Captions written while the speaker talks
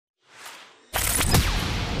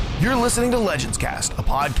You're listening to Legends Cast, a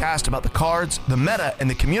podcast about the cards, the meta, and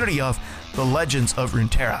the community of the Legends of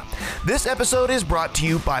Runeterra. This episode is brought to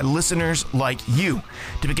you by listeners like you.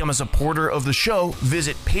 To become a supporter of the show,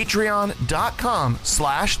 visit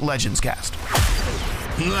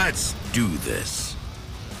patreon.com/legendscast. Let's do this.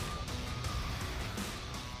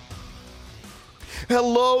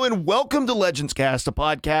 Hello and welcome to Legends Cast, a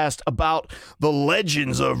podcast about the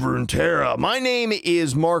Legends of Runeterra. My name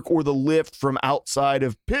is Mark, or the Lift, from outside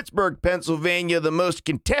of Pittsburgh, Pennsylvania, the most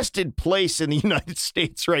contested place in the United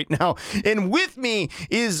States right now. And with me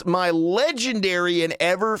is my legendary and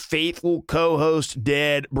ever faithful co-host,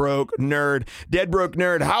 Dead Broke Nerd. Dead Broke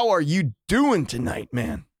Nerd, how are you doing tonight,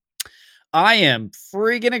 man? I am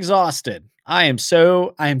freaking exhausted. I am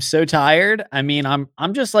so tired. I mean, I'm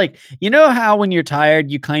just like, you know how when you're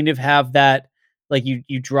tired, you kind of have that, like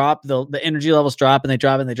you drop the energy levels drop and they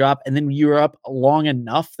drop and they drop, and then you're up long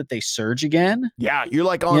enough that they surge again. Yeah, you're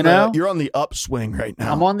like on you're on the upswing right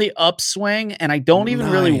now. I'm on the upswing, and I don't even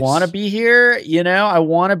really want to be here. You know, I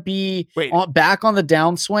want to be back on the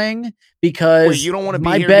downswing because you don't want to be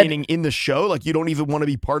here, meaning in the show. Like you don't even want to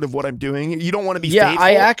be part of what I'm doing. You don't want to be. faithful?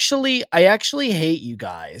 I actually hate you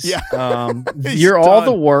guys. Yeah, you're all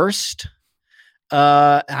the worst.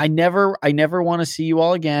 I never want to see you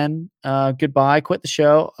all again. Goodbye. Quit the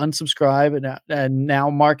show. Unsubscribe. And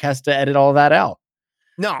now Mark has to edit all that out.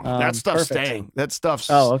 No, that stuff's staying. That stuff's.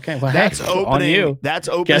 Oh, okay. Well, that's opening. On you. That's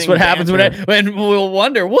opening. Guess what happens when we'll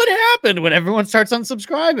wonder what happened when everyone starts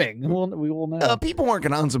unsubscribing. We will know. People weren't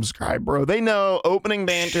going to unsubscribe, bro. They know opening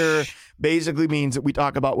banter basically means that we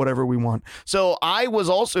talk about whatever we want. So I was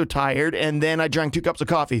also tired, and then I drank 2 cups of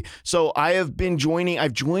coffee. So I've joined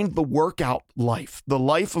the workout life, the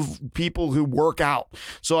life of people who work out.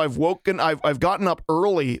 So I've gotten up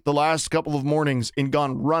early the last couple of mornings and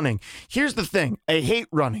gone running. Here's the thing. I hate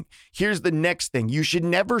running. Here's the next thing. You should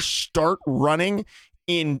never start running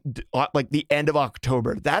in like the end of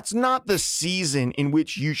October. That's not the season in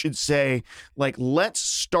which you should say, like, let's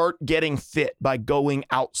start getting fit by going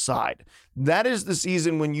outside. That is the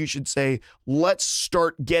season when you should say, let's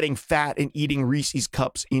start getting fat and eating Reese's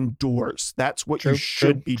Cups indoors. That's what you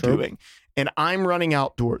should be doing. And I'm running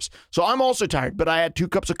outdoors. So I'm also tired, but I had 2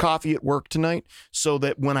 cups of coffee at work tonight so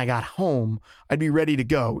that when I got home, I'd be ready to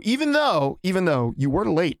go. Even though you were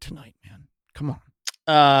late tonight, man. Come on.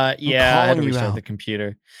 Yeah, I had to restart the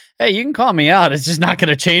computer. Hey, you can call me out. It's just not going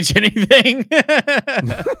to change anything.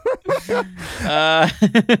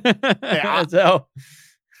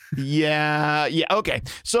 Yeah. Okay.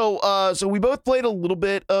 So we both played a little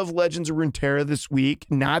bit of Legends of Runeterra this week.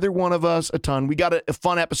 Neither one of us a ton. We got a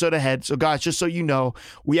fun episode ahead. So guys, just so you know,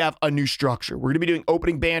 we have a new structure. We're going to be doing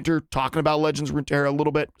opening banter, talking about Legends of Runeterra a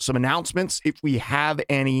little bit, some announcements if we have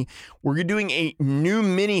any. We're doing a new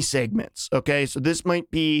mini segments. Okay. So this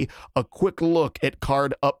might be a quick look at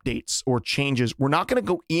card updates or changes. We're not going to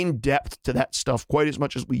go in depth to that stuff quite as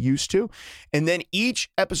much as we used to. And then each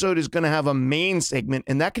episode is going to have a main segment,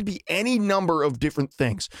 and that could be any number of different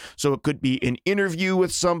things. So it could be an interview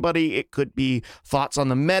with somebody. It could be thoughts on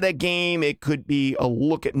the meta game. It could be a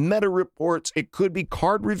look at meta reports. It could be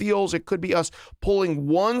card reveals. It could be us pulling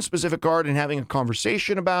one specific card and having a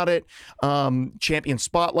conversation about it. Champion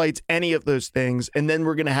spotlights, any of those things. And then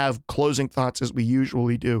we're going to have closing thoughts as we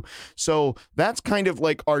usually do. So that's kind of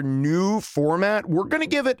like our new format. We're going to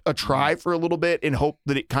give it a try for a little bit and hope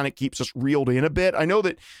that it kind of keeps us reeled in a bit. I know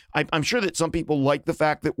that I'm sure that some people like the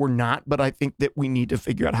fact that we're not, but I think that we need to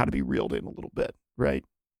figure out how to be reeled in a little bit, right?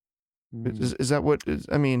 Is that what is?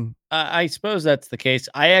 I mean, I suppose that's the case.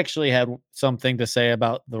 I actually had something to say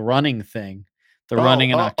about the running thing,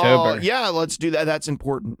 running in October. Yeah, let's do that. That's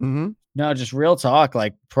important. Mm-hmm. No, just real talk.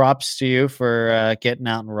 Like, props to you for getting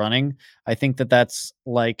out and running. I think that's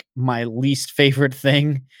like my least favorite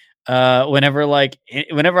thing. Whenever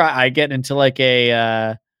I get into like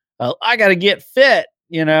I gotta get fit,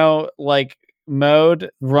 like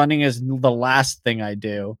mode, running is the last thing I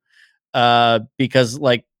do. Because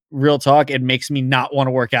like real talk, it makes me not want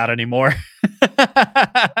to work out anymore.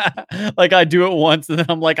 Like I do it once and then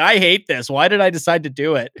I'm like, I hate this. Why did I decide to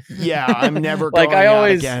do it? Yeah, I'm never like going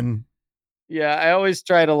out again. Yeah, I always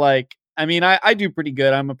try to like, I mean, I do pretty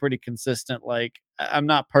good. I'm a pretty consistent, like, I'm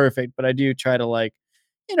not perfect, but I do try to like,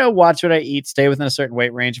 watch what I eat, stay within a certain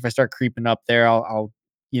weight range. If I start creeping up there, I'll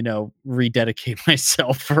rededicate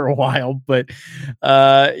myself for a while. But,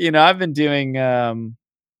 I've been doing, I've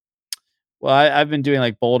been doing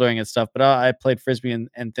like bouldering and stuff, but I played Frisbee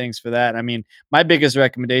and things for that. I mean, my biggest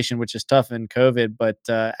recommendation, which is tough in COVID, but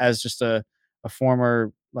as just a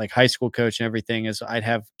former like high school coach and everything, is I'd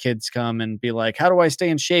have kids come and be like, how do I stay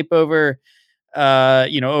in shape over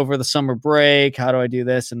over the summer break, how do I do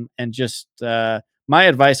this? And just my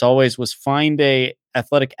advice always was find a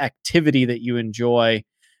athletic activity that you enjoy.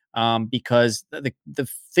 Because the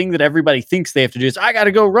thing that everybody thinks they have to do is I got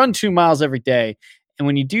to go run 2 miles every day. And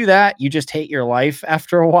when you do that, you just hate your life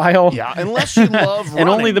after a while. Yeah, unless you love running. And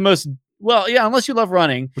only the most unless you love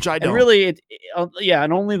running, which I don't. And really,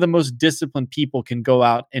 and only the most disciplined people can go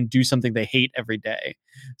out and do something they hate every day.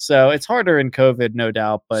 So it's harder in COVID, no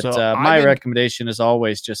doubt. But my recommendation is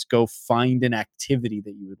always just go find an activity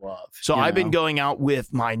that you would love. So I've been going out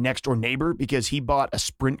with my next door neighbor because he bought a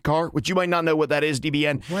sprint car, which you might not know what that is,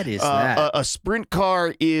 DBN. What is that? A sprint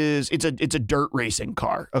car it's a dirt racing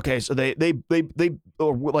car. Okay, so they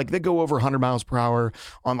go over 100 miles per hour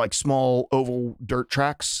on like small oval dirt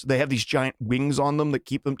tracks. They have these giant wings on them that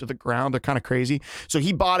keep them to the ground. They're kind of crazy. So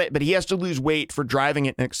he bought it, but he has to lose weight for driving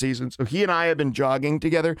it next season. So he and I have been jogging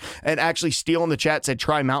together, and actually Steele in the chat said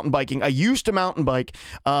try mountain biking. I used to mountain bike,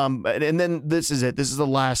 and then this is it. This is the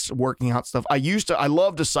last working out stuff. I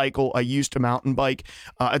love to cycle. I used to mountain bike.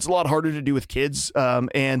 It's a lot harder to do with kids.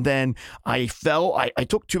 And then I fell. I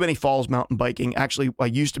took too many falls mountain biking. Actually, I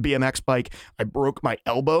used to BMX bike. I broke my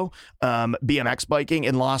elbow BMX biking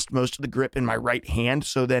and lost most of the grip in my right hand.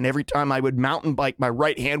 So then every time I would mountain bike, my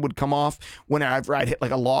right hand would come off whenever I'd hit like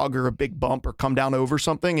a log or a big bump or come down over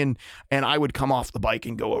something, and I would come off the bike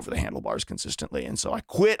and go over the handlebars consistently. And so I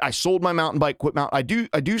quit. I sold my mountain bike. I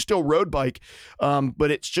do still road bike, but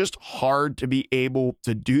it's just hard to be able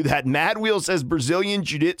to do that. Mad Wheel says Brazilian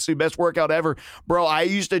Jiu-Jitsu, best workout ever, bro. I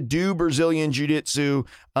used to do Brazilian Jiu-Jitsu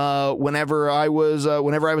whenever I was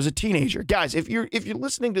a teenager. Guys, if you're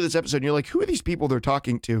listening to this episode and you're like, who are these people they're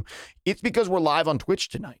talking to? It's because we're live on Twitch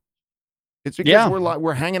tonight. It's because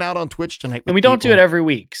we're hanging out on Twitch tonight. And we don't do it every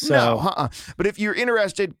week. So. No, But if you're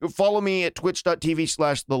interested, follow me at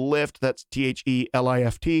twitch.tv/thelift. That's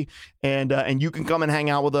THELIFT. And you can come and hang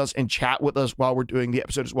out with us and chat with us while we're doing the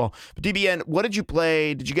episode as well. But DBN, what did you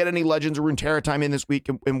play? Did you get any Legends of Runeterra time in this week?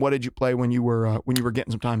 And what did you play when you were getting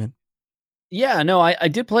some time in? Yeah, no, I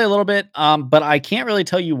did play a little bit, but I can't really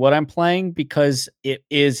tell you what I'm playing because it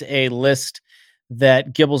is a list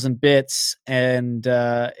that Gibbles and Bits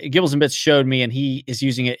showed me, and he is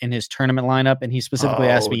using it in his tournament lineup, and he specifically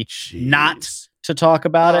asked me not to talk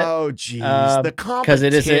about it. Oh, jeez. The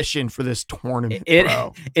competition for this tournament,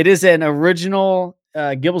 bro. It is an original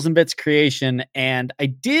Gibbles and Bits creation, and I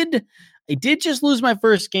did just lose my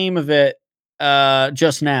first game of it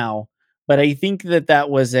just now. But I think that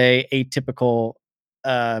was a atypical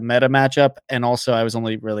meta matchup, and also I was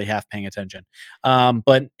only really half paying attention.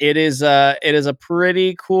 But it is a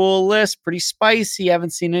pretty cool list, pretty spicy.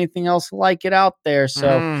 Haven't seen anything else like it out there,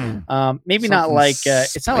 so maybe not like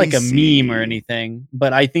it's not like a meme or anything,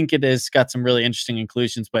 but I think it has got some really interesting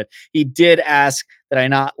inclusions. But he did ask that I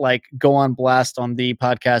not like go on blast on the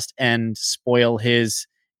podcast and spoil his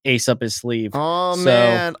ace up his sleeve.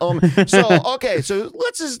 Man. So okay, so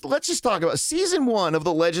let's just talk about season 1 of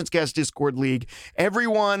the Legends Cast Discord League.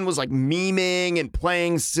 Everyone was like memeing and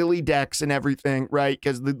playing silly decks and everything, right?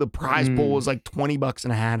 Because the prize pool was like $20 in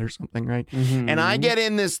a hat or something, right? And I get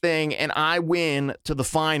in this thing and I win to the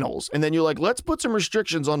finals, and then you're like, let's put some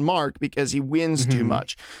restrictions on Mark because he wins too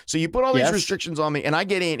much. So you put all these restrictions on me, and I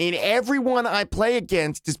get in, and everyone I play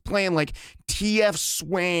against is playing like TF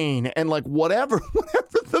Swain and like whatever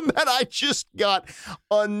the meta. I just got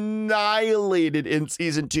annihilated in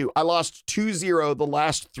season 2. I lost 2-0 the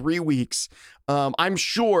last 3 weeks. I'm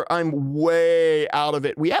sure I'm way out of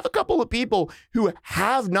it. We have a couple of people who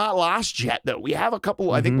have not lost yet, though. We have a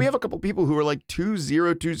couple, I think we have a couple of people who are like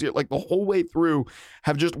 2-0, 2-0, like the whole way through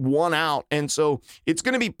have just won out. And so it's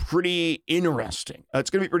going to be pretty interesting.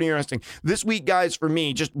 This week, guys, for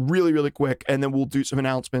me, just really, really quick, and then we'll do some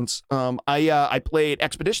announcements. I played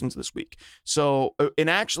Expeditions this week. So, and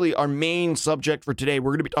actually our main subject for today,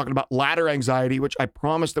 we're going to be talking about ladder anxiety, which I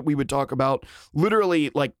promised that we would talk about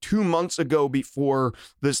literally like 2 months ago before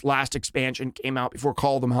this last expansion came out, before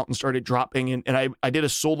Call of the Mountain started dropping. And I did a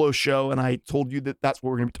solo show, and I told you that that's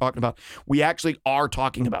what we're going to be talking about. We actually are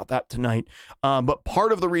talking about that tonight. But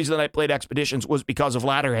part of the reason that I played Expeditions was because of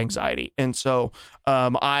ladder anxiety. And so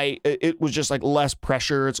it was just like less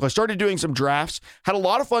pressure. So I started doing some drafts, had a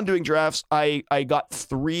lot of fun doing drafts. I got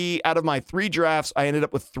 3 out of my 3 drafts. I ended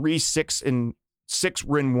up with 3 6 win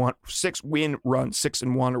run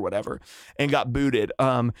 6-1 or whatever, and got booted.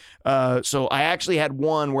 So I actually had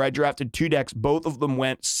one where I drafted 2 decks. Both of them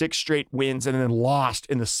went 6 straight wins and then lost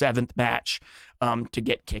in the 7th match. to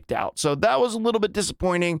get kicked out. So that was a little bit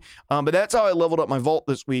disappointing. But that's how I leveled up my vault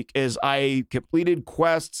this week. Is I completed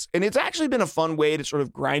quests, and it's actually been a fun way to sort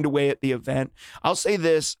of grind away at the event. I'll say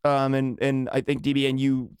this, and I think DBN,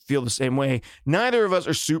 you feel the same way. Neither of us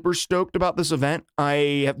are super stoked about this event.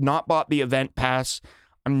 I have not bought the event pass.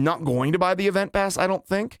 I'm not going to buy the event pass, I don't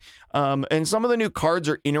think. And some of the new cards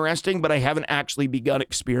are interesting, but I haven't actually begun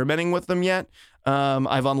experimenting with them yet.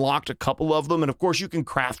 I've unlocked a couple of them, and of course you can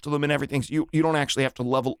craft them and everything, so you don't actually have to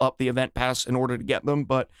level up the event pass in order to get them.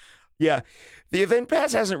 But yeah, the event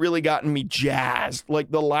pass hasn't really gotten me jazzed. Like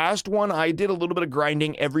the last one, I did a little bit of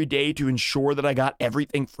grinding every day to ensure that I got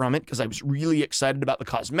everything from it because I was really excited about the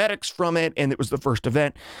cosmetics from it, and it was the first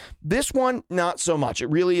event. This one, not so much. It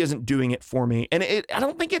really isn't doing it for me. And I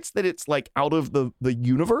don't think it's that it's like out of the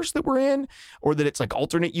universe that we're in, or that it's like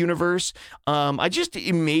alternate universe. I just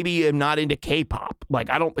maybe am not into K-pop. Like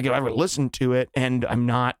I don't think I've ever listened to it, and I'm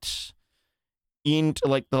not into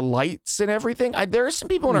like the lights and everything. There are some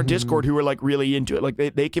people in our Discord who are like really into it. Like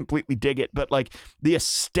they completely dig it, but like the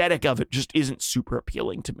aesthetic of it just isn't super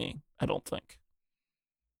appealing to me, I don't think.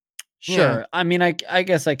 Sure. Yeah. I mean, I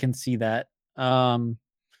guess I can see that.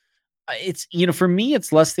 It's, for me,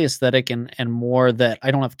 it's less the aesthetic and more that I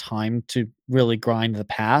don't have time to really grind the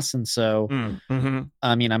pass. And so,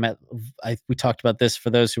 I mean, we talked about this for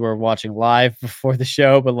those who are watching live before the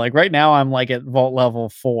show, but like right now I'm like at vault level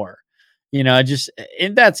 4. And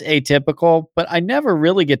that's atypical, but I never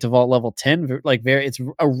really get to vault level 10. It's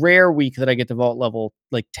a rare week that I get to vault level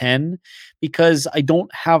like 10 because I don't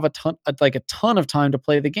have a ton of time to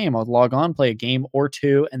play the game. I'll log on, play a game or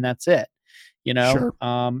two, and that's it. Sure.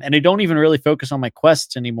 And I don't even really focus on my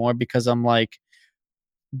quests anymore because I'm like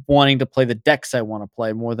wanting to play the decks I want to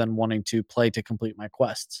play more than wanting to play to complete my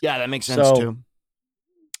quests. Yeah, that makes sense too.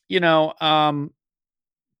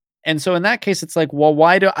 And so in that case, it's like, well,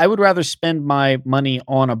 I would rather spend my money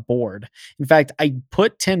on a board. In fact, I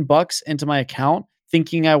put $10 into my account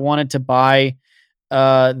thinking I wanted to buy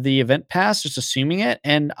the event pass, just assuming it.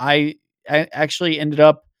 And I actually ended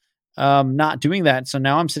up not doing that. So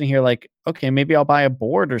now I'm sitting here like, okay, maybe I'll buy a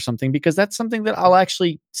board or something because that's something that I'll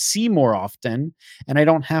actually see more often. And I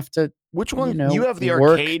don't have to, which one? You have the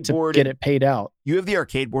work arcade to board. Get it paid out. You have the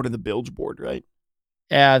arcade board and the bilge board, right?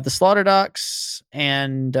 Yeah, the Slaughter Ducks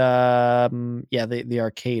and the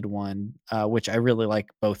arcade one, which I really like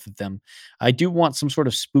both of them. I do want some sort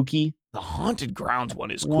of spooky. The Haunted Grounds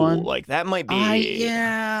one is cool. Like that might be.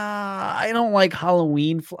 I don't like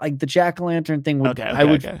Halloween. Like the Jack-o'-lantern thing would.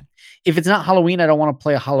 Okay. If it's not Halloween, I don't want to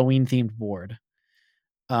play a Halloween themed board.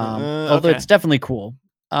 Although it's definitely cool.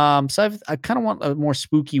 So I kind of want a more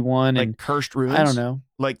spooky one, like and Cursed Ruins. I don't know.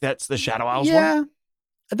 Like that's the Shadow Owls one. Yeah.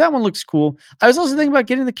 That one looks cool. I was also thinking about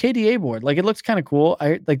getting the KDA board. Like it looks kind of cool.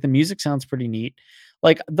 I like the music sounds pretty neat.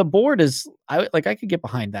 Like the board is, I could get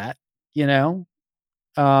behind that, and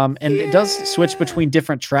it does switch between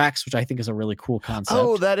different tracks, which I think is a really cool concept.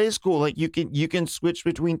 Oh, that is cool. Like you can switch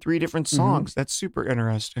between 3 different songs. That's super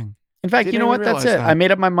interesting. In fact, you know what? That's it. I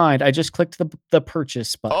made up my mind. I just clicked the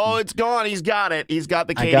purchase button. Oh, it's gone. He's got it. He's got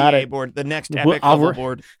the KDA board, the next epic level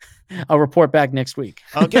board. I'll report back next week.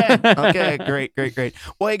 Okay. Great.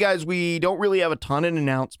 Well, hey guys, we don't really have a ton of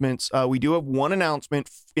announcements. We do have one announcement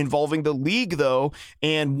involving the league though,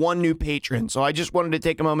 and one new patron. So I just wanted to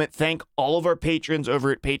take a moment, thank all of our patrons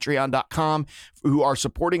over at patreon.com who are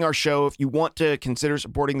supporting our show. If you want to consider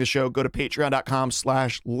supporting the show, go to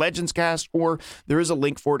patreon.com/legendscast, or there is a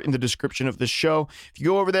link for it in the description of this show. If you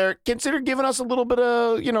go over there, consider giving us a little bit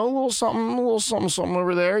of, a little something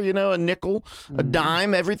over there, a nickel, a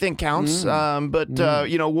dime, everything counts. But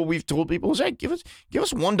what we've told people is, hey, give us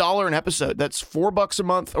 $1 an episode. That's $4 a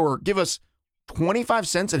month, or give us 25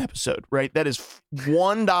 cents an episode, right? That is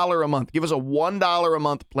 $1 a month. Give us a $1 a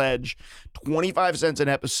month pledge, 25 cents an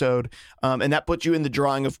episode. And that puts you in the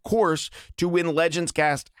drawing, of course, to win Legends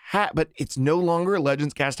Cast hat, but it's no longer a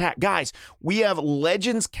Legends Cast hat. Guys, we have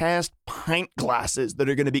Legends Cast pint glasses that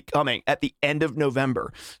are going to be coming at the end of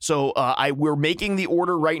November. So we're making the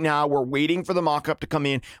order right now. We're waiting for the mock-up to come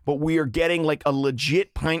in, but we are getting like a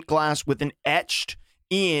legit pint glass with an etched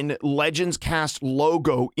in Legends Cast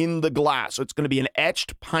logo in the glass. So it's going to be an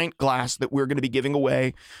etched pint glass that we're going to be giving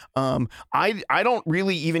away. I don't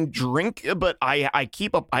really even drink, but I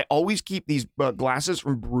always keep these glasses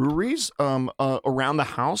from breweries around the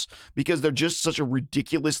house because they're just such a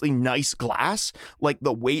ridiculously nice glass. Like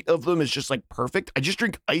the weight of them is just like perfect. I just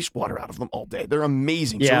drink ice water out of them all day. They're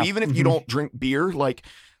amazing. Yeah. So even if you don't drink beer, like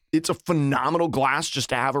it's a phenomenal glass just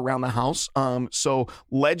to have around the house. So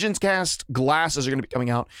Legends Cast glasses are going to be coming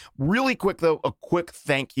out really quick, though. A quick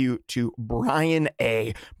thank you to Brian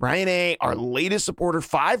A. Brian A., our latest supporter,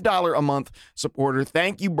 $5 a month supporter.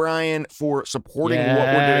 Thank you, Brian, for supporting what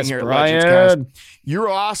we're doing here at Legends Cast. You're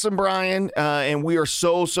awesome, Brian, and we are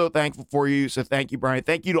so thankful for you. So thank you, Brian.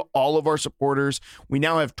 Thank you to all of our supporters. We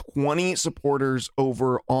now have 20 supporters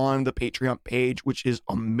over on the Patreon page, which is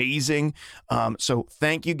amazing. So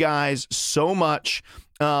thank you guys so much.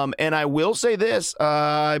 And I will say this,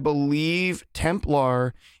 I believe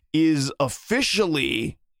Templar is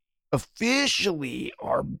officially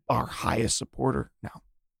our highest supporter now.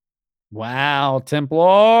 Wow,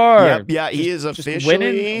 Templar. Yep, yeah, he is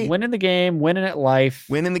officially winning the game, winning at life.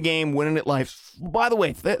 Winning the game, winning at life. By the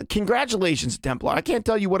way, congratulations, Templar. I can't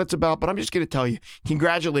tell you what it's about, but I'm just going to tell you.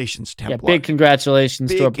 Congratulations, Templar. Yeah, big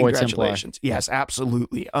congratulations to our boy Templar. Yes,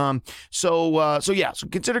 absolutely. So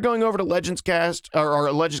consider going over to Legends Cast, or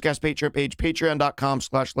our Legends Cast Patreon page,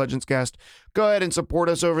 patreon.com/legendscast. Go ahead and support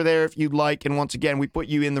us over there if you'd like. And once again, we put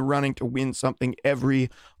you in the running to win something every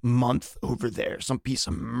month over there. Some piece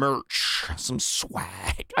of merch, some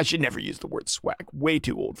swag. I should never use the word swag. Way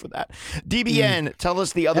too old for that. DBN, tell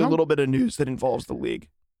us the other little bit of news that involves the league.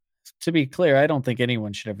 To be clear, I don't think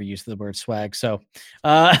anyone should ever use the word swag. So,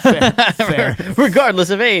 fair. Regardless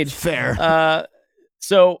of age. Fair.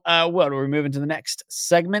 So, what, are we moving to the next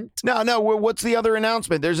segment? No. What's the other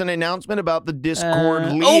announcement? There's an announcement about the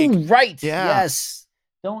Discord League. Oh, right. Yeah. Yes.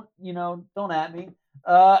 Don't at me.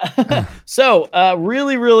 So,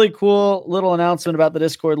 really, really cool little announcement about the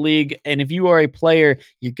Discord League. And if you are a player,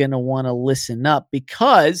 you're going to want to listen up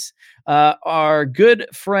because our good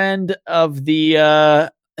friend of the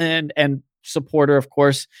and supporter, of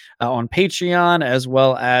course, on Patreon, as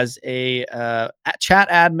well as a chat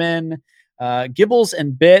admin, Gibbles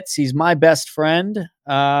and Bits. He's my best friend,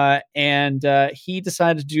 and he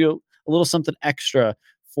decided to do a little something extra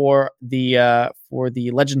for the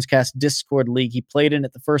Legends Cast Discord League. He played in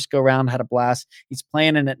it the first go round, had a blast. He's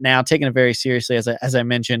playing in it now, taking it very seriously. As I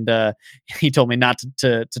mentioned, he told me not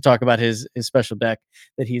to talk about his special deck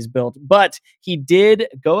that he's built, but he did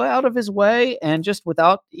go out of his way and just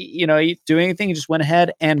without doing anything, he just went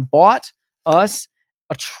ahead and bought us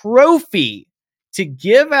a trophy to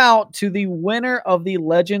give out to the winner of the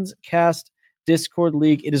Legends Cast Discord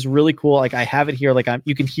League. It is really cool. Like, I have it here. Like,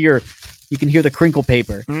 you can hear the crinkle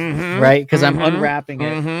paper, right? Because I'm unwrapping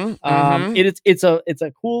it. It's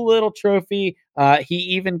a cool little trophy. He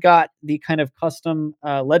even got the kind of custom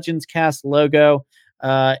Legends Cast logo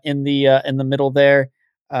in the middle there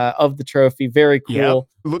of the trophy. Very cool. Yep.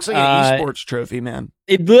 It looks like an esports trophy, man.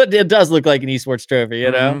 It does look like an esports trophy,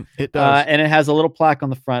 It does. And it has a little plaque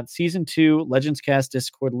on the front. Season 2 Legends Cast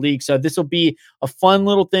Discord League. So this will be a fun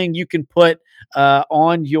little thing you can put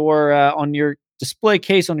on your display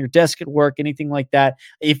case, on your desk at work, anything like that,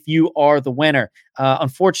 if you are the winner.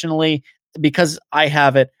 Unfortunately, because I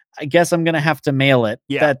have it, I guess I'm going to have to mail it.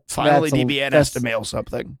 Yeah, finally DBN has to mail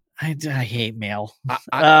something. I hate mail.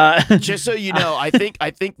 Just so you know, I think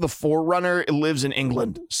the Forerunner lives in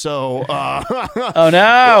England. So, oh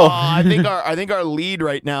no! I think our lead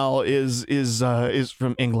right now is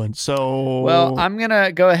from England. So, well, I'm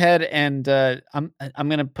gonna go ahead and I'm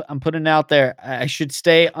putting it out there. I should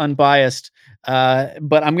stay unbiased,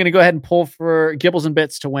 but I'm gonna go ahead and pull for Gibbles and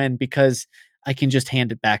Bits to win because I can just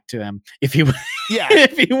hand it back to him if he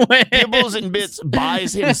if he wins. Gibbles and Bits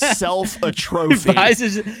buys himself a trophy.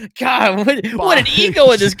 What an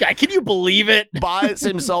ego in this guy. Can you believe it? Buys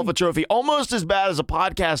himself a trophy. Almost as bad as a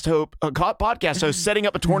podcast host setting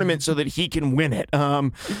up a tournament so that he can win it.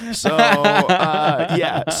 So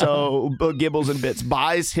Gibbles and Bits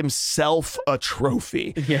buys himself a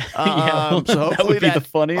trophy. Yeah. So that would be the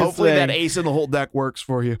funniest hopefully thing. that ace in the whole deck works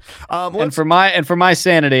for you. And for my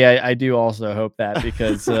sanity, I do also hope that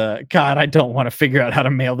because God, I don't want to figure out how to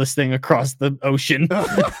mail this thing across the ocean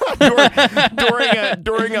during a pandemic.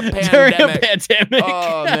 During a pandemic.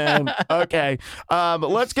 Oh man. Okay.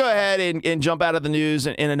 Let's go ahead and jump out of the news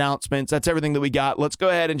and announcements. That's everything that we got. Let's go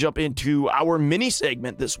ahead and jump into our mini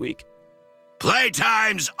segment this week.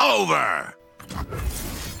 Playtime's over.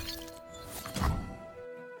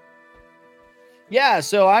 Yeah,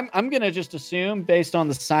 so I'm gonna just assume, based on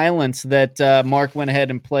the silence, that Mark went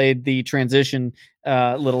ahead and played the transition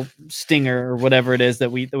little stinger or whatever it is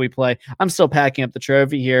that we play. I'm still packing up the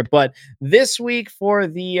trophy here, but this week for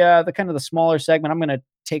the kind of the smaller segment, I'm gonna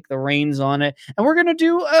take the reins on it, and we're gonna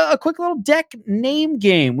do a quick little deck name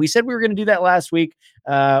game. We said we were gonna do that last week.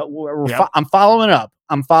 I'm following up.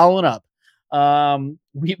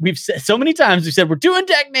 we've said so many times, we said we're doing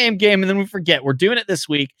deck name game, and then we forget we're doing it this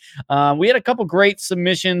week. We had a couple great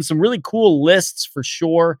submissions, some really cool lists for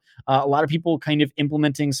sure. A lot of people kind of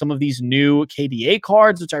implementing some of these new KDA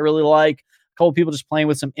cards, which I really like. A couple people just playing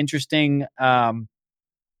with some interesting,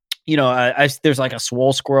 there's like a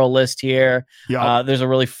Swole Squirrel list here. Yeah. There's a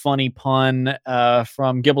really funny pun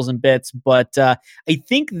from Gibbles and Bits. But I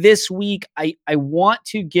think this week I want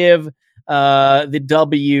to give the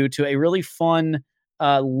W to a really fun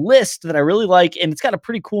list that I really like. And it's got a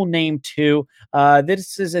pretty cool name too.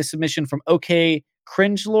 This is a submission from OK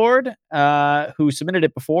Cringelord, who submitted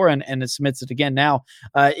it before and it submits it again now.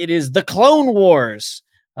 It is the Clone Wars.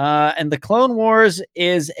 And the Clone Wars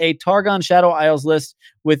is a Targon Shadow Isles list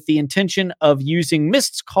with the intention of using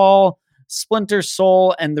Mist's Call, Splinter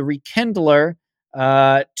Soul, and the Rekindler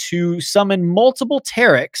to summon multiple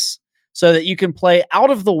Terriks so that you can play Out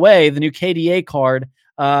of the Way, the new KDA card,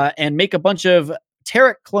 and make a bunch of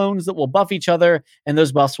Terik clones that will buff each other, and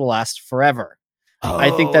those buffs will last forever. I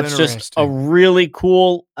think that's just a really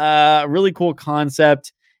cool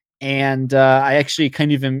concept. And I actually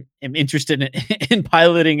kind of am interested in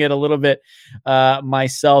piloting it a little bit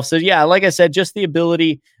myself. So yeah, like I said, just the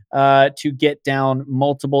ability to get down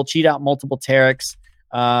cheat out multiple Terriks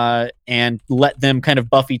and let them kind of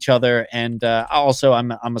buff each other. And also,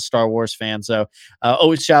 I'm a Star Wars fan, so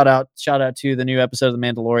always shout out to the new episode of The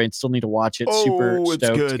Mandalorian. Still need to watch it. Super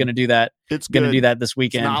stoked. Gonna do that. It's gonna do that this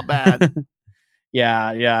weekend. It's not bad.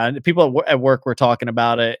 Yeah. People at work were talking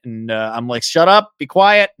about it, and I'm like, "Shut up, be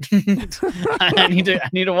quiet." I need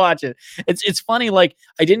to watch it. It's funny. Like,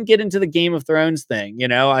 I didn't get into the Game of Thrones thing,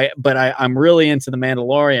 but I'm really into the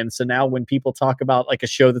Mandalorian. So now when people talk about like a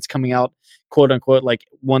show that's coming out, quote unquote, like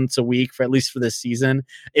once a week for at least for this season,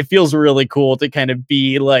 it feels really cool to kind of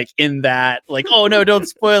be like in that. Like, oh no, don't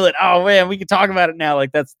spoil it. Oh man, we can talk about it now.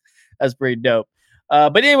 Like that's pretty dope.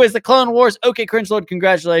 But anyways, the Clone Wars. Okay, Cringelord,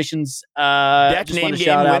 congratulations. Deck just name want to game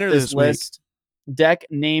shout out winner this week. list. Deck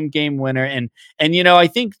name game winner. And I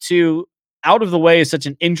think too, Out of the Way is such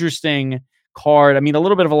an interesting card. I mean, a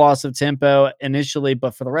little bit of a loss of tempo initially,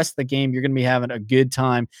 but for the rest of the game, you're going to be having a good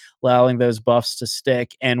time allowing those buffs to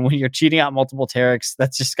stick. And when you're cheating out multiple Terriks,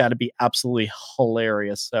 that's just got to be absolutely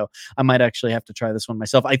hilarious. So I might actually have to try this one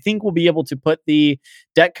myself. I think we'll be able to put the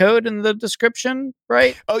deck code in the description,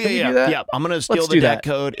 right? Oh, yeah. I'm going to steal the deck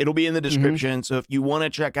code. It'll be in the description. Mm-hmm. So if you want to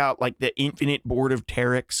check out like the Infinite Board of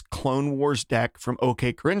Terriks Clone Wars deck from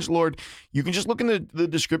OK Cringelord, you can just look in the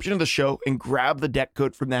description of the show and grab the deck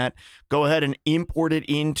code from that. Go ahead and import it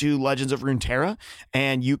into Legends of Runeterra,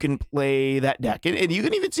 and you can play that deck. And you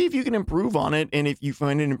can even see if you can improve on it. And if you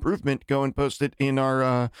find an improvement, go and post it in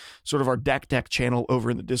our sort of our deck channel over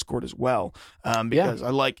in the Discord as well. Because I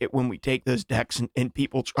like it when we take those decks and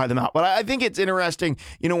people try them out. But I think it's interesting.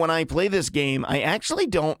 When I play this game, I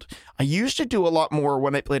used to do a lot more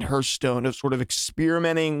when I played Hearthstone of sort of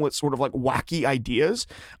experimenting with sort of like wacky ideas.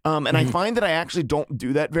 And I find that I actually don't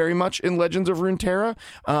do that very much in Legends of Runeterra,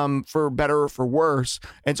 for better or for worse.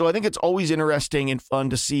 And so I think it's always interesting and fun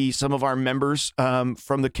to see some of our members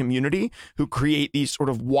from the community who create these sort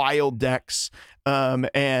of wild decks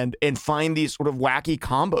and find these sort of wacky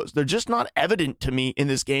combos. They're just not evident to me in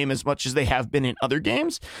this game as much as they have been in other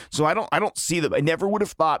games. So I don't see them. I never would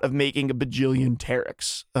have thought of making a bajillion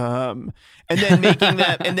Terriks, and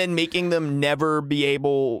then making them never be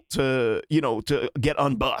able to get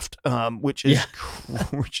unbuffed, which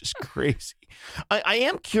is crazy. I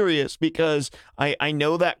am curious because I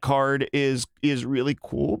know that card is really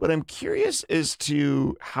cool, but I'm curious as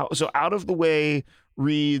to how. So Out of the Way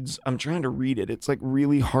reads, I'm trying to read it. It's like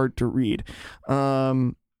really hard to read.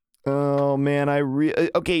 Oh man,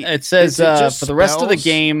 okay. It says for the rest of the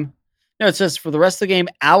game. No, it says for the rest of the game,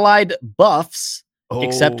 allied buffs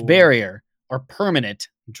except barrier are permanent.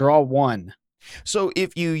 Draw 1. So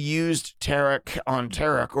if you used Terik on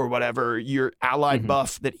Terik or whatever, your allied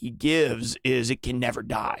buff that he gives is it can never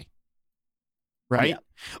die. Right? Yeah.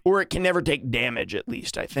 Or it can never take damage, at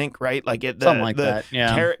least, I think, right? Like something like that.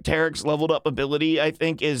 Yeah. Terik's leveled up ability, I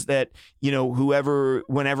think, is that,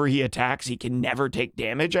 whenever he attacks, he can never take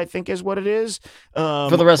damage, I think is what it is.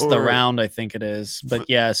 For the rest of the round, I think it is.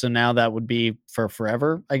 But so now that would be for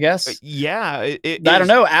forever, I guess. Yeah. I don't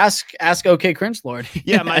know. Ask OK Cringelord.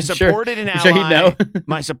 Yeah, my supported ally. Sure he'd know.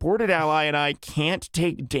 My supported ally and I can't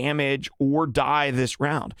take damage or die this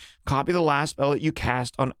round. Copy the last spell that you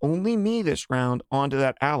cast on only me this round onto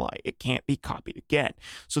that ally. It can't be copied again.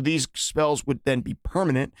 So these spells would then be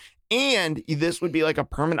permanent, And this would be like a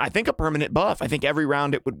permanent buff. I think every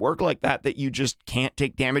round it would work like that you just can't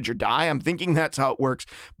take damage or die. I'm thinking that's how it works.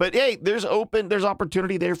 But hey, there's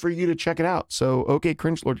opportunity there for you to check it out. So, okay,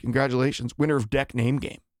 Cringelord, congratulations. Winner of Deck Name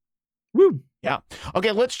Game. Woo. Yeah.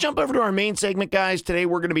 Okay, let's jump over to our main segment, guys. Today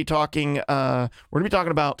we're going to be talking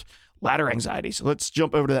about ladder anxiety. So let's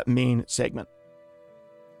jump over to that main segment.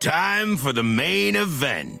 Time for the main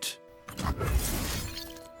event.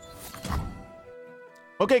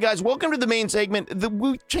 Okay, guys, welcome to the main segment.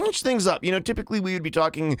 We changed things up. Typically we would be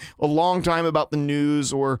talking a long time about the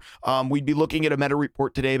news, or we'd be looking at a meta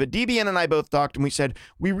report today. But DBN and I both talked, and we said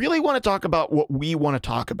we really want to talk about what we want to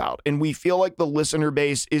talk about. And we feel like the listener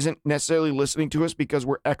base isn't necessarily listening to us because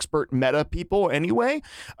we're expert meta people anyway.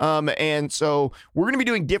 And so we're going to be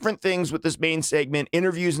doing different things with this main segment,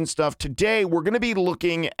 interviews and stuff. Today, we're going to be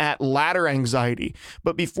looking at ladder anxiety.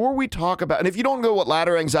 But before we talk about, and if you don't know what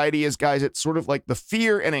ladder anxiety is, guys, it's sort of like the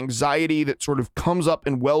fear and anxiety that sort of comes up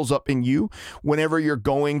and wells up in you whenever you're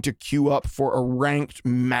going to queue up for a ranked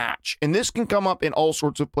match. And this can come up in all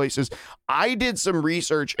sorts of places. I did some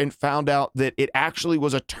research and found out that it actually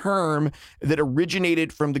was a term that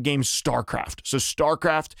originated from the game StarCraft. So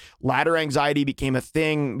StarCraft, ladder anxiety became a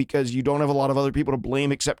thing because you don't have a lot of other people to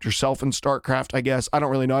blame except yourself in StarCraft, I guess. I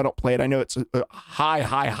don't really know. I don't play it. I know it's a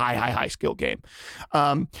high skill game.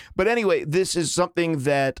 But anyway, this is something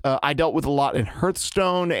that I dealt with a lot in Hearthstone,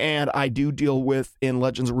 and I do deal with in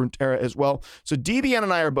Legends of Runeterra as well. So DBN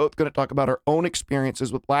and I are both going to talk about our own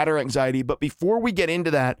experiences with ladder anxiety. But before we get into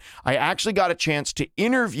that, I actually got a chance to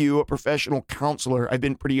interview a professional counselor. I've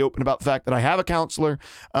been pretty open about the fact that I have a counselor.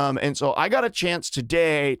 And so I got a chance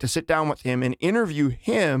today to sit down with him and interview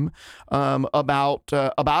him about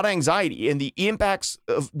anxiety and the impacts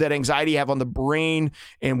that anxiety have on the brain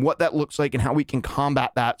and what that looks like and how we can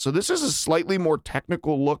combat that. So this is a slightly more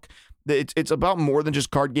technical look. It's about more than just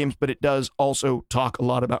card games, but it does also talk a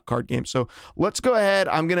lot about card games. So let's go ahead.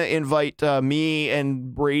 I'm going to invite me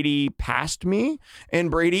and Brady past me and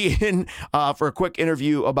Brady in for a quick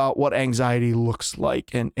interview about what anxiety looks like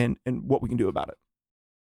and what we can do about it.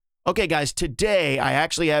 Okay, guys, today I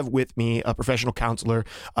actually have with me a professional counselor,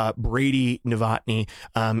 Brady Novotny.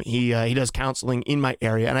 He does counseling in my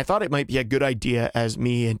area, and I thought it might be a good idea as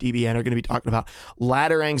me and DBN are going to be talking about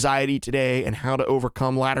ladder anxiety today and how to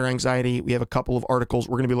overcome ladder anxiety. We have a couple of articles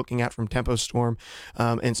we're going to be looking at from Tempo Storm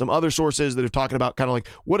and some other sources that are talking about kind of like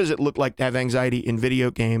what does it look like to have anxiety in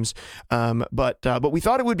video games. But we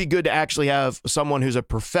thought it would be good to actually have someone who's a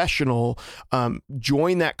professional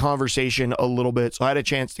join that conversation a little bit. So I had a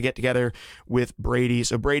chance to get together with Brady.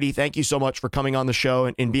 So Brady, thank you so much for coming on the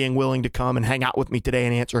show and being willing to come and hang out with me today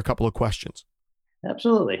and answer a couple of questions.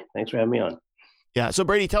 Absolutely. Thanks for having me on. Yeah. So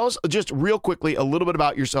Brady, tell us just real quickly a little bit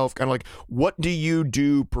about yourself, kind of like what do you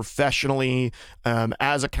do professionally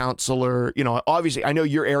as a counselor? Obviously I know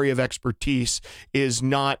your area of expertise is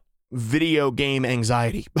not video game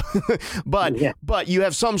anxiety, but you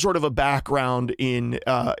have some sort of a background in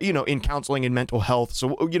in counseling and mental health. So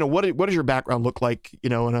what does your background look like?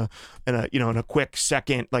 In a quick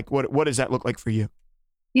second, like what does that look like for you?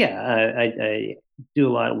 Yeah, I do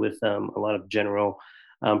a lot with a lot of general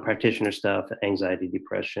practitioner stuff, anxiety,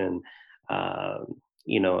 depression,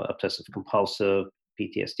 obsessive compulsive,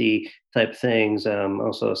 PTSD type things.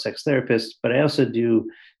 Also a sex therapist, but I also do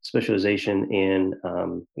specialization in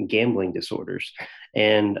gambling disorders.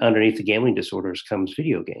 And underneath the gambling disorders comes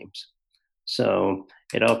video games. So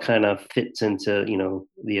it all kind of fits into,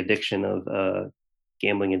 the addiction of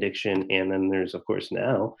gambling addiction. And then there's, of course,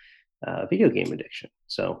 now video game addiction.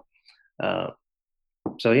 So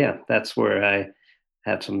yeah, that's where I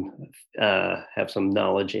have some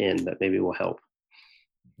knowledge in that maybe will help.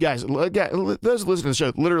 Guys, those listening to the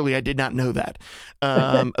show, literally, I did not know that.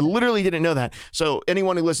 I literally didn't know that. So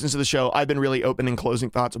anyone who listens to the show, I've been really open in closing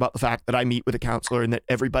thoughts about the fact that I meet with a counselor and that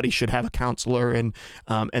everybody should have a counselor and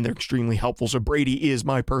they're extremely helpful. So Brady is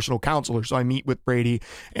my personal counselor. So I meet with Brady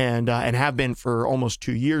and have been for almost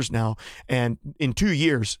 2 years now. And in 2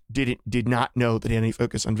 years, did not know that he had any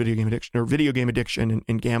focus on video game addiction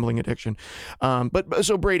and gambling addiction. But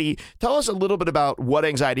so Brady, tell us a little bit about what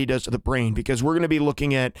anxiety does to the brain, because we're going to be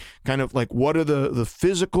looking at kind of like what are the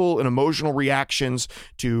physical and emotional reactions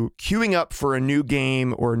to queuing up for a new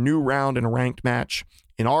game or a new round in a ranked match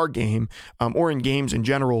in our game or in games in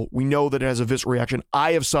general. We know that it has a visceral reaction.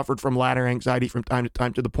 I have suffered from ladder anxiety from time to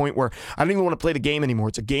time to the point where I don't even want to play the game anymore.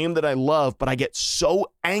 It's a game that I love, but I get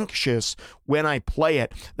so anxious when I play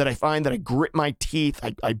it that I find that I grit my teeth.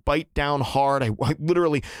 I bite down hard. I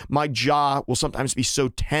literally, my jaw will sometimes be so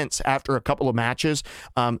tense after a couple of matches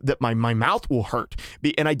that my mouth will hurt.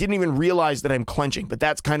 And I didn't even realize that I'm clenching, but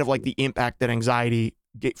that's kind of like the impact that anxiety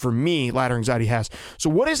for me, ladder anxiety has. So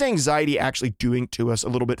what is anxiety actually doing to us a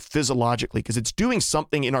little bit physiologically? Because it's doing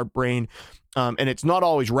something in our brain, and it's not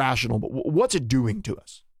always rational, but what's it doing to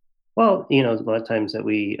us? Well, a lot of times that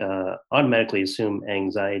we automatically assume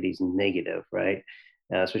anxiety is negative, right?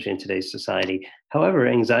 Especially in today's society. However,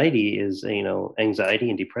 anxiety is, anxiety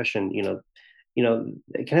and depression,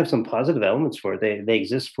 it can have some positive elements for it. They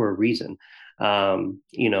exist for a reason.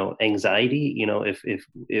 Anxiety,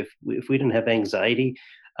 if we didn't have anxiety,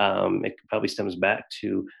 it probably stems back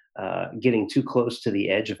to getting too close to the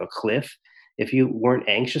edge of a cliff. If you weren't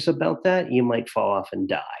anxious about that, you might fall off and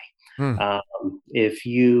die. Hmm. If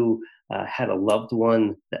you had a loved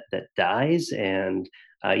one that dies and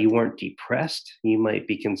you weren't depressed, you might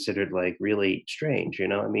be considered like really strange.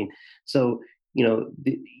 So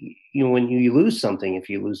when you lose something, if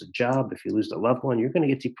you lose a job, if you lose a loved one, you're going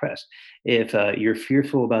to get depressed. If you're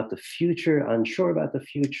fearful about the future, unsure about the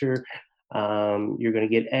future, you're going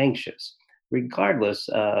to get anxious. Regardless,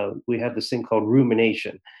 we have this thing called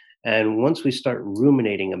rumination. And once we start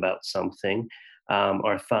ruminating about something,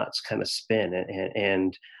 our thoughts kind of spin,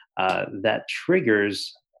 and that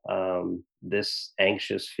triggers this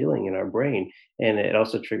anxious feeling in our brain. And it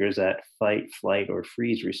also triggers that fight, flight, or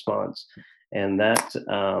freeze response. And that,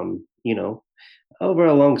 over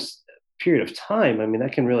a long period of time,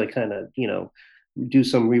 that can really kind of, do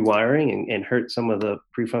some rewiring and hurt some of the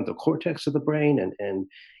prefrontal cortex of the brain. And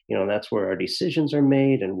that's where our decisions are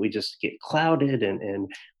made, and we just get clouded and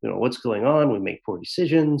what's going on. We make poor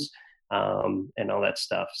decisions, and all that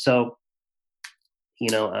stuff. So,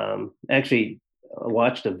 actually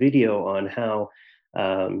watched a video on how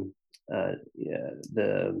the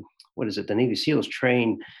Navy SEALs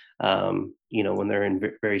train, when they're in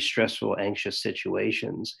very stressful, anxious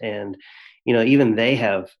situations. And, even they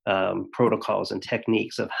have protocols and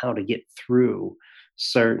techniques of how to get through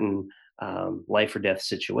certain life or death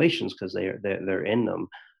situations, because they're in them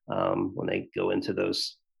when they go into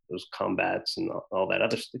those combats and all that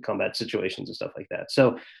other combat situations and stuff like that.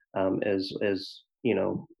 So as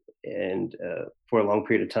for a long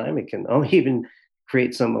period of time, it can even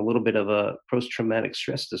create a little bit of a post-traumatic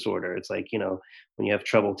stress disorder. It's like, when you have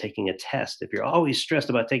trouble taking a test, if you're always stressed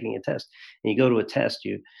about taking a test and you go to a test,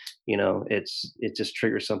 it just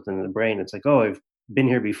triggers something in the brain. It's like, oh, I've been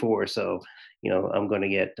here before, so I'm going to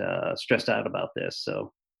get stressed out about this.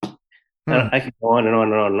 So I could go on and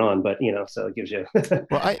on and on and on, but so it gives you.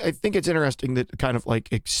 Well, I think it's interesting that kind of like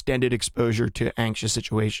extended exposure to anxious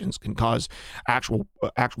situations can cause actual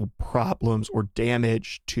problems or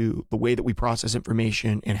damage to the way that we process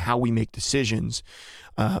information and how we make decisions,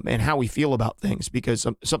 and how we feel about things. Because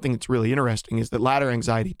something that's really interesting is that ladder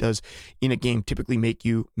anxiety does in a game typically make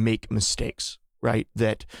you make mistakes. Right,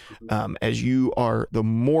 that as you are, the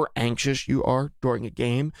more anxious you are during a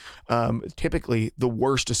game, typically the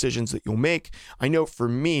worse decisions that you'll make. I know for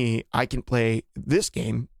me, I can play this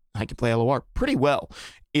game, I can play LOR pretty well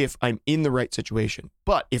if I'm in the right situation.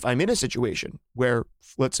 But if I'm in a situation where,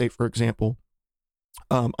 let's say, for example,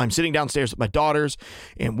 I'm sitting downstairs with my daughters,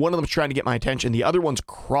 and one of them's trying to get my attention. The other one's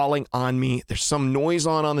crawling on me. There's some noise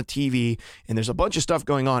on the TV, and there's a bunch of stuff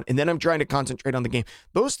going on. And then I'm trying to concentrate on the game.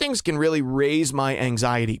 Those things can really raise my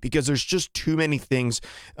anxiety because there's just too many things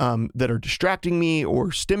that are distracting me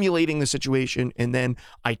or stimulating the situation. And then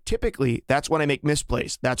that's when I make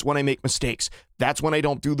misplays. That's when I make mistakes. That's when I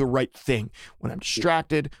don't do the right thing. When I'm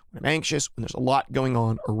distracted, when I'm anxious, when there's a lot going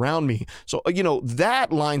on around me. So,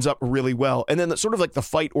 that lines up really well. And then the sort of like the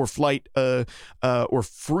fight or flight or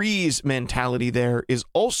freeze mentality there is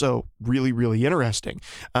also really, really interesting,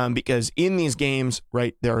 because in these games,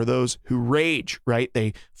 right, there are those who rage, right?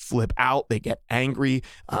 They flip out, they get angry,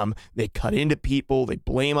 they cut into people, they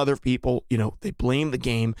blame other people, they blame the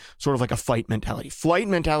game, sort of like a fight mentality. Flight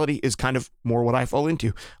mentality is kind of more what I fall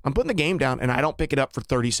into. I'm putting the game down and I don't pick it up for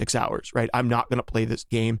 36 hours, right? I'm not going to play this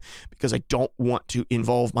game because I don't want to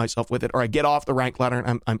involve myself with it, or I get off the rank ladder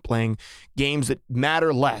and I'm playing games that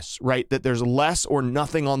matter less, right? That there's less or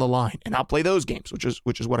nothing on the line, and I'll play those games,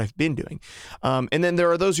 which is what I've been doing. And then there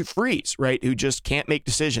are those who freeze, right? Who just can't make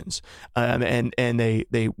decisions, and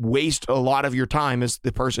they waste a lot of your time as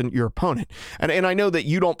your opponent. And I know that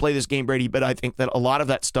you don't play this game, Brady, but I think that a lot of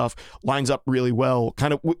that stuff lines up really well,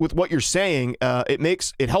 kind of with what you're saying.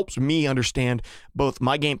 It helps me understand both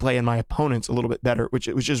my gameplay and my opponents a little bit better, which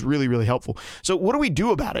is really, really helpful. So what do we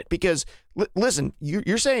do about it? Because listen,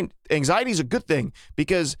 you're saying anxiety is a good thing,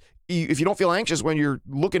 because if you don't feel anxious when you're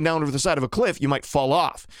looking down over the side of a cliff, you might fall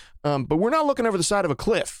off. But we're not looking over the side of a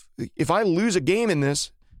cliff. If I lose a game in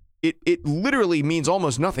this, it literally means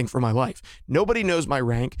almost nothing for my life. Nobody knows my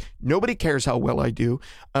rank. Nobody cares how well I do.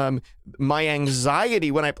 My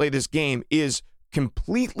anxiety when I play this game is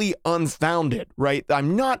completely unfounded, right?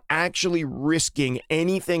 I'm not actually risking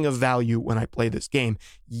anything of value when I play this game,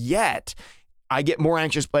 yet I get more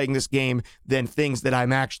anxious playing this game than things that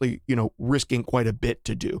I'm actually, risking quite a bit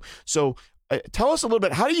to do. So tell us a little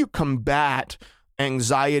bit, how do you combat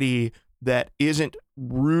anxiety that isn't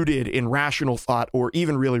rooted in rational thought or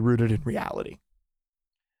even really rooted in reality?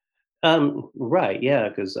 Right, yeah,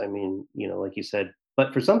 because I mean, like you said,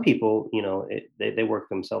 but for some people, they work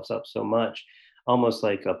themselves up so much, almost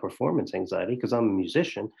like a performance anxiety. Because I'm a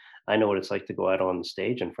musician, I know what it's like to go out on the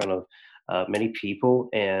stage in front of many people,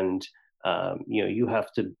 and you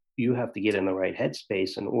have to get in the right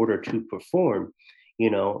headspace in order to perform.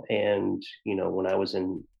 And when I was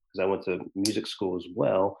in, because I went to music school as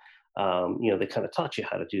well, they kind of taught you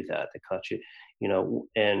how to do that. They taught you,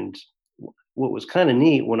 and what was kind of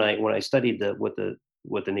neat when I studied what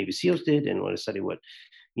the Navy SEALs did, and when I studied what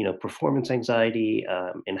performance anxiety,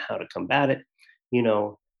 and how to combat it,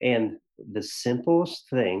 and the simplest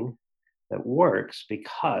thing that works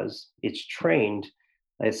because it's trained,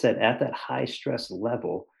 like I said, at that high stress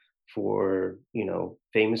level for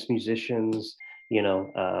famous musicians,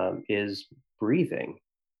 is breathing,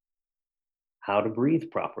 how to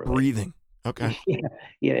breathe properly. Breathing. Okay. Yeah,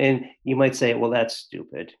 yeah, and you might say, "Well, that's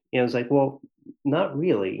stupid." It's like, well, not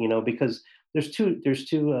really, because there's two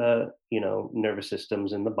nervous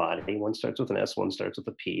systems in the body. One starts with an S, one starts with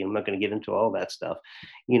a P. I'm not going to get into all that stuff,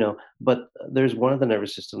 but there's one of the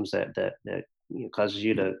nervous systems that causes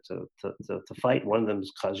you to fight. One of them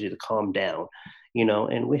causes you to calm down,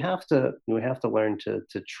 and we have to learn to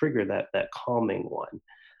trigger that calming one.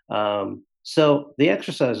 So the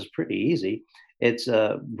exercise is pretty easy. It's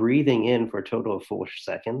breathing in for a total of 4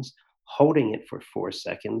 seconds, holding it for 4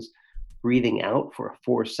 seconds, breathing out for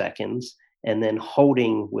 4 seconds, and then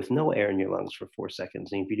holding with no air in your lungs for 4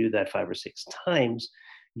 seconds. And if you do that 5 or 6 times,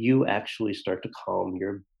 you actually start to calm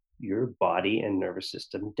your body and nervous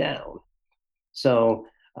system down. So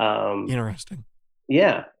Interesting.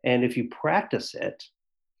 yeah, and if you practice it,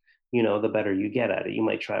 the better you get at it. You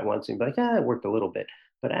might try it once and be like, it worked a little bit.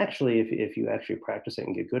 But actually, if you actually practice it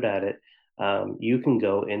and get good at it, you can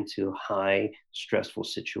go into high stressful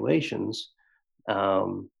situations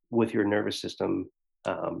with your nervous system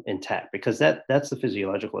intact, because that's the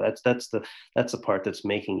physiological. That's the part that's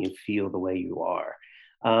making you feel the way you are.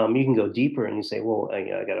 You can go deeper and you say, well,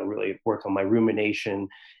 I got to really work on my rumination,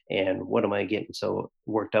 and what am I getting so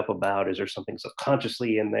worked up about? Is there something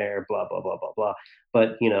subconsciously in there? Blah blah blah blah blah.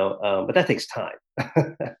 But that takes time.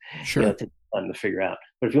 Sure. It takes time to figure out.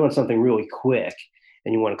 But if you want something really quick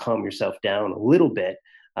and you want to calm yourself down a little bit,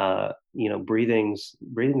 breathing's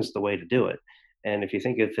the way to do it. And if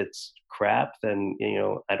it's crap, then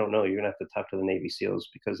I don't know. You're gonna have to talk to the Navy SEALs,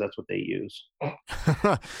 because that's what they use.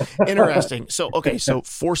 Interesting. So, okay. So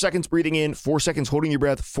 4 seconds breathing in, 4 seconds holding your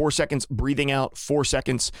breath, 4 seconds breathing out, 4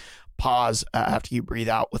 seconds pause after you breathe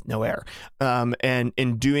out with no air. And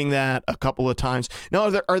in doing that a couple of times.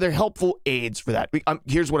 Now, are there helpful aids for that?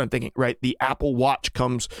 Here's what I'm thinking, right? The Apple Watch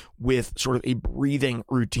comes with sort of a breathing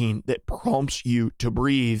routine that prompts you to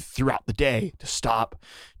breathe throughout the day, to stop,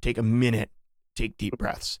 take a minute, take deep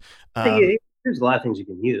breaths. There's a lot of things you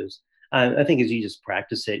can use. I think as you just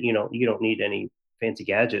practice it, you don't need any fancy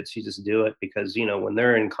gadgets. You just do it because when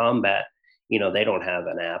they're in combat, they don't have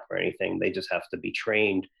an app or anything. They just have to be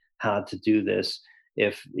trained how to do this.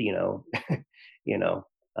 If when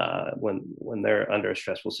they're under a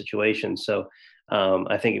stressful situation. So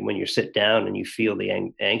I think when you sit down and you feel the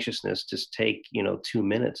anxiousness, just take 2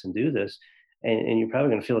 minutes and do this, and you're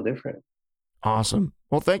probably going to feel different. Awesome.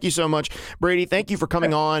 Well, thank you so much, Brady. Thank you for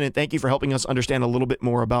coming on, and thank you for helping us understand a little bit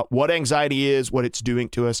more about what anxiety is, what it's doing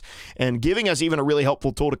to us, and giving us even a really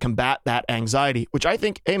helpful tool to combat that anxiety, which I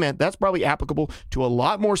think, hey man, that's probably applicable to a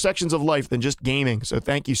lot more sections of life than just gaming. So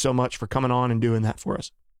thank you so much for coming on and doing that for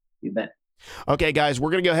us. You bet. Okay, guys, we're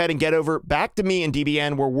going to go ahead and get over back to me and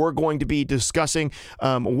DBN, where we're going to be discussing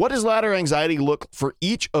what does ladder anxiety look for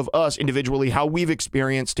each of us individually, how we've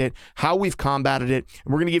experienced it, how we've combated it.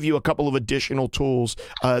 And we're going to give you a couple of additional tools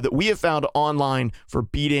that we have found online for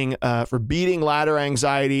beating ladder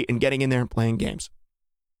anxiety and getting in there and playing games.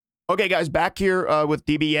 Okay, guys, back here with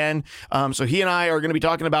DBN. So he and I are going to be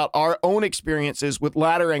talking about our own experiences with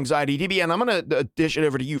ladder anxiety. DBN, I'm going to dish it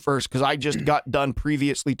over to you first, because I just got done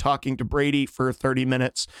previously talking to Brady for 30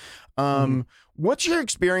 minutes. What's your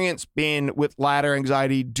experience been with ladder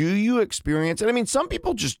anxiety? Do you experience it? I mean, some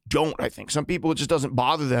people just don't, I think. Some people, it just doesn't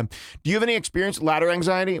bother them. Do you have any experience with ladder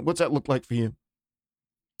anxiety? What's that look like for you?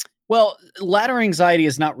 Well, ladder anxiety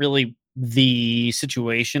is not really the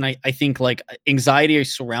situation. I think like anxiety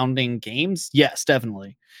surrounding games. Yes,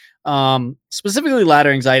 definitely. Specifically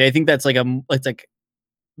ladder anxiety. I think that's like it's like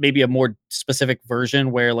maybe a more specific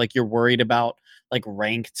version where like you're worried about like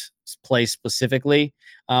ranked play specifically.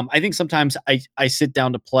 I think sometimes I sit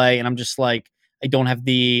down to play and I'm just like, I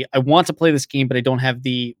want to play this game, but I don't have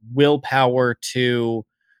the willpower to,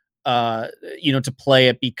 to play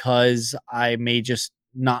it because I may just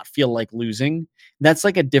not feel like losing. That's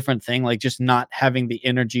like a different thing, like just not having the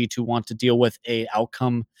energy to want to deal with a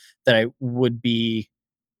outcome that I would be,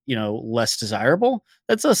 less desirable.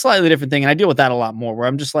 That's a slightly different thing. And I deal with that a lot more where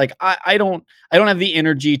I'm just like, I don't have the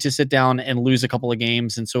energy to sit down and lose a couple of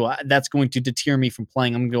games. And so that's going to deter me from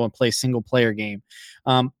playing. I'm going to go and play a single player game.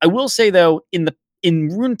 I will say though, in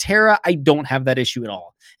Runeterra, I don't have that issue at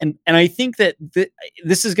all. And I think that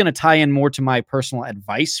this is going to tie in more to my personal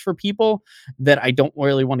advice for people that I don't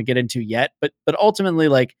really want to get into yet. But ultimately,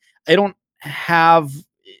 like, I don't have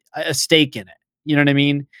a stake in it. You know what I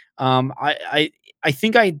mean? I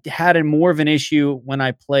think I had more of an issue when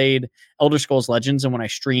I played Elder Scrolls Legends and when I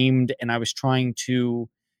streamed and I was trying to,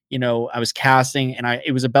 I was casting and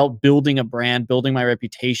it was about building a brand, building my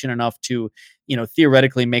reputation enough to,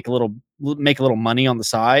 theoretically make a little money on the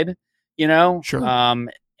side, Sure.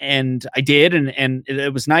 and I did, and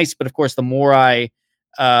it was nice. But of course, the more I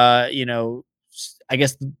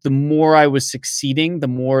guess the more I was succeeding, the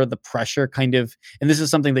more the pressure kind of, and this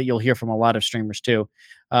is something that you'll hear from a lot of streamers too.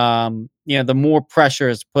 The more pressure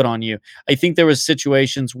is put on you. I think there was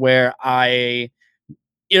situations where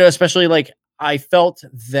especially like I felt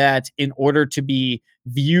that in order to be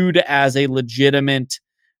viewed as a legitimate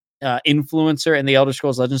influencer in the Elder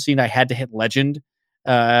Scrolls Legends scene, I had to hit legend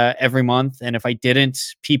every month. And if I didn't,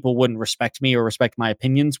 people wouldn't respect me or respect my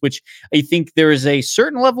opinions, which I think there is a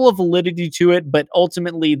certain level of validity to it, but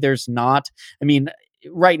ultimately there's not. I mean,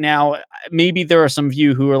 right now, maybe there are some of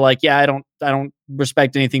you who are like, yeah, I don't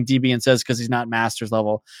respect anything Debian says because he's not master's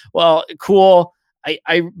level. Well, cool.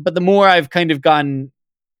 But the more I've kind of gotten,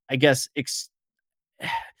 I guess,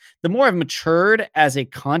 the more I've matured as a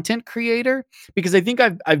content creator, because I think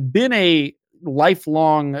I've been a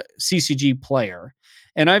lifelong CCG player,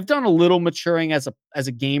 and I've done a little maturing as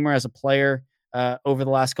a gamer, as a player over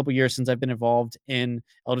the last couple of years since I've been involved in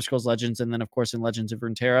Elder Scrolls Legends, and then of course in Legends of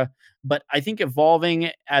Runeterra. But I think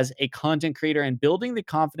evolving as a content creator and building the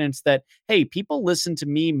confidence that, hey, people listen to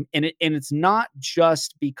me, and it's not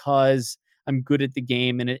just because I'm good at the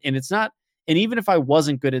game, and it's not. And even if I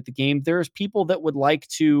wasn't good at the game, there's people that would like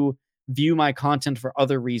to view my content for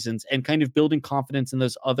other reasons, and kind of building confidence in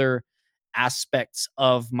those other aspects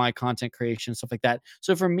of my content creation, stuff like that.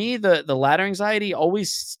 So for me, the ladder anxiety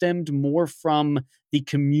always stemmed more from the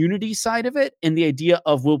community side of it, and the idea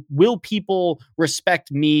of will people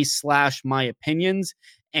respect me / my opinions,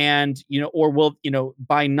 and or will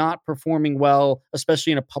by not performing well,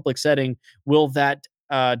 especially in a public setting, will that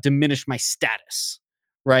diminish my status?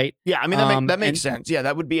 Right. Yeah, I mean that makes sense. Yeah,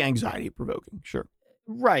 that would be anxiety provoking. Sure.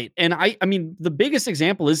 Right. And I mean, the biggest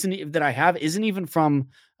example isn't even from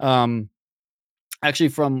actually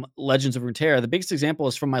from Legends of Runeterra. The biggest example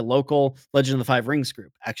is from my local Legend of the Five Rings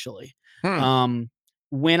group, actually.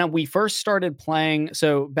 When we first started playing,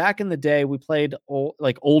 so back in the day, we played old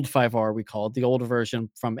 5R, we called the older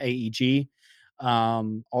version from AEG,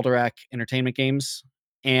 Alderac Entertainment Games.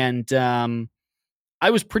 And I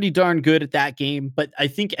was pretty darn good at that game, but I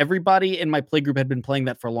think everybody in my playgroup had been playing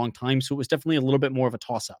that for a long time, so it was definitely a little bit more of a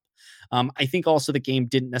toss-up. I think also the game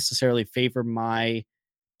didn't necessarily favor my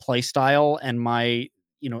play style and my,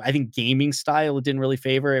 I think gaming style it didn't really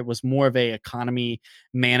favor. It was more of a economy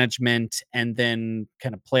management and then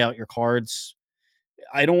kind of play out your cards.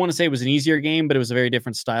 I don't want to say it was an easier game, but it was a very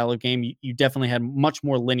different style of game. You definitely had much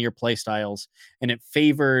more linear play styles, and it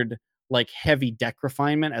favored like heavy deck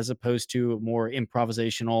refinement as opposed to a more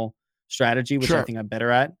improvisational strategy, which I think I'm better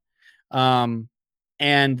at.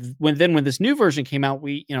 And when this new version came out,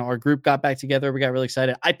 we, our group got back together. We got really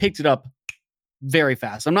excited. I picked it up very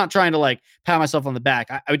fast. I'm not trying to like pat myself on the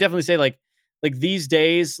back. I would definitely say like these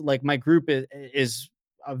days, like my group is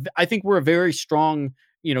I think we're a very strong,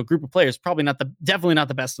 group of players. Definitely not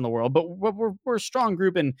the best in the world, but we're a strong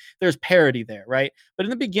group, and there's parity there, right? But in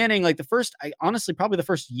the beginning, like probably the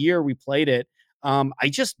first year we played it, I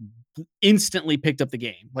just instantly picked up the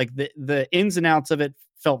game. Like the ins and outs of it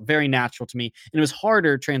felt very natural to me, and it was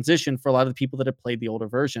harder transition for a lot of the people that had played the older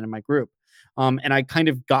version in my group. And I kind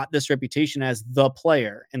of got this reputation as the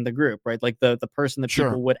player in the group, right? Like the person that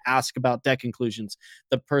people would ask about deck inclusions,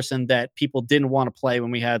 the person that people didn't want to play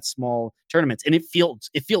when we had small tournaments. And it feels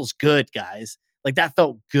good, guys. Like that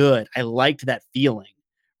felt good. I liked that feeling,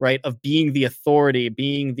 right? Of being the authority,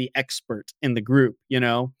 being the expert in the group,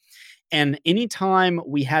 And anytime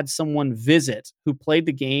we had someone visit who played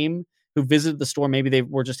the game, who visited the store, maybe they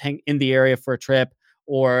were just in the area for a trip,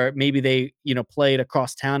 or maybe they, played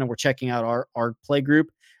across town and were checking out our play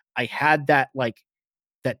group. I had that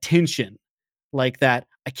tension, like that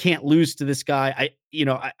I can't lose to this guy.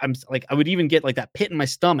 I'm like, I would even get like that pit in my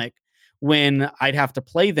stomach when I'd have to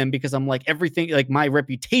play them, because I'm like, everything, like my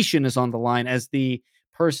reputation is on the line as the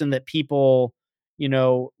person that people,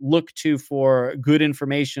 look to for good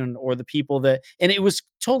information, or the people that, and it was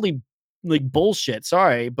totally like bullshit.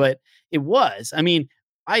 Sorry, but it was. I mean,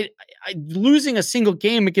 I losing a single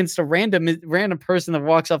game against a random person that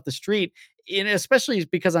walks off the street, and especially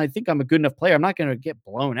because I think I'm a good enough player, I'm not going to get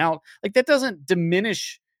blown out. Like, that doesn't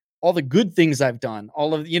diminish all the good things I've done,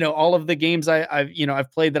 all of the games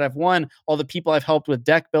I've played that I've won, all the people I've helped with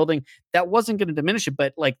deck building. That wasn't going to diminish it,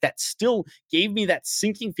 but like, that still gave me that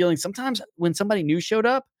sinking feeling. Sometimes when somebody new showed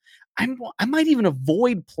up, I might even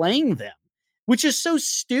avoid playing them, which is so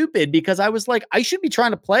stupid, because I was like, I should be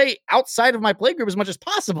trying to play outside of my play group as much as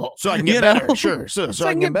possible, so I can get better. Sure, so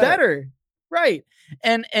I can get better. Right.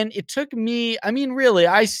 And it took me, I mean, really,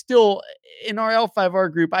 I still, in our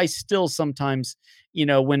L5R group, I still sometimes,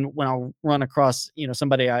 when I'll run across,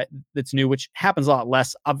 somebody that's new, which happens a lot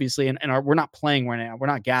less, obviously, and we're not playing right now. We're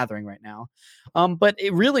not gathering right now. But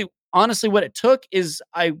it really, honestly, what it took is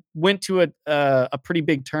I went to a pretty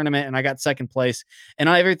big tournament and I got second place, and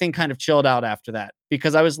everything kind of chilled out after that,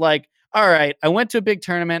 because I was like, all right, I went to a big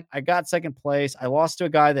tournament. I got second place. I lost to a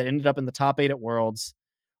guy that ended up in the top 8 at Worlds.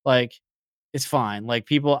 Like, it's fine. Like,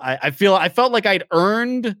 people, I felt like I'd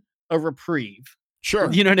earned a reprieve.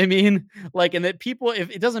 Sure. You know what I mean? Like, and that people,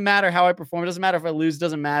 if it doesn't matter how I perform, it doesn't matter if I lose, it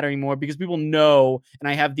doesn't matter anymore, because people know, and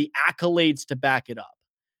I have the accolades to back it up.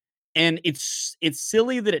 And it's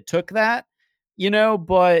silly that it took that,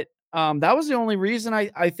 but that was the only reason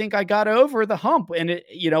I think I got over the hump. And it,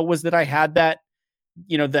 was that I had that,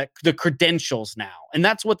 the credentials now. And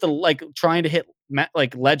that's what trying to hit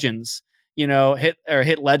legends,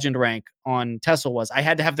 hit legend rank on Tessel was. I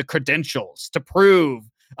had to have the credentials to prove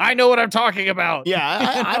I know what I'm talking about.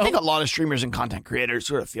 Yeah, I think a lot of streamers and content creators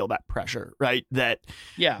sort of feel that pressure, right? That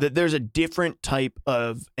there's a different type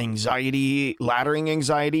of anxiety, laddering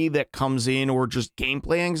anxiety that comes in, or just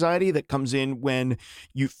gameplay anxiety that comes in when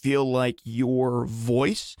you feel like your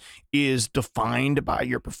voice is defined by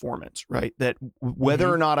your performance, right? That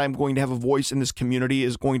whether or not I'm going to have a voice in this community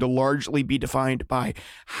is going to largely be defined by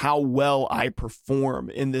how well I perform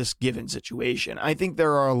in this given situation. I think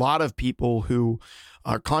there are a lot of people who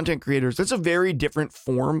are content creators. That's a very different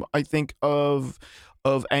form, I think, of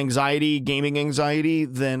anxiety, gaming anxiety,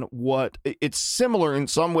 than what it's similar in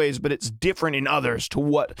some ways, but it's different in others to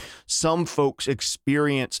what some folks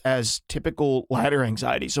experience as typical ladder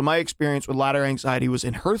anxiety. So my experience with ladder anxiety was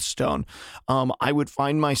in Hearthstone. I would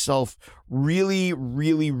find myself really,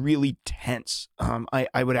 really, really tense.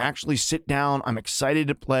 I would actually sit down. I'm excited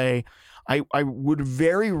to play. I would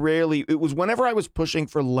very rarely, it was whenever I was pushing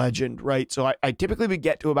for legend, right? So I typically would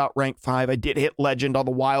get to about rank 5. I did hit legend on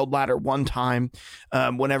the wild ladder one time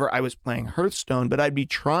whenever I was playing Hearthstone, but I'd be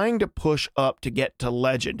trying to push up to get to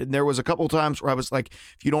legend. And there was a couple times where I was like,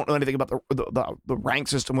 if you don't know anything about the rank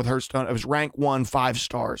system with Hearthstone, it was rank 1, 5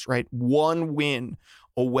 stars, right? 1 win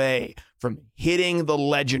away from hitting the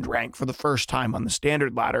legend rank for the first time on the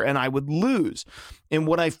standard ladder, and I would lose. And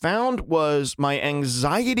what I found was my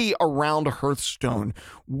anxiety around Hearthstone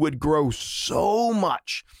would grow so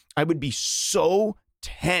much. I would be so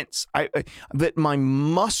tense that my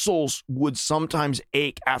muscles would sometimes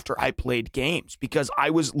ache after I played games, because I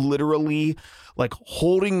was literally like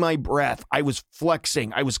holding my breath. I was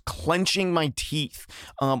flexing. I was clenching my teeth.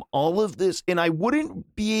 All of this, and I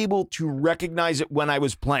wouldn't be able to recognize it when I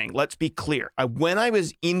was playing. Let's be clear. When I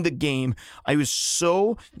was in the game, I was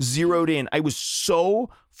so zeroed in. I was so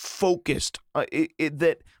focused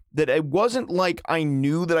that it wasn't like I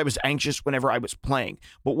knew that I was anxious whenever I was playing.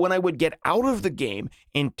 But when I would get out of the game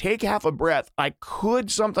and take half a breath, I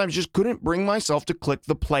could sometimes just couldn't bring myself to click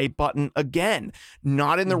the play button again,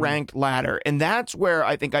 not in the ranked ladder. And that's where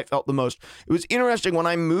I think I felt the most. It was interesting when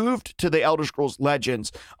I moved to the Elder Scrolls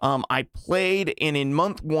Legends, I played, and in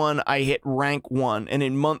month 1, I hit rank 1. And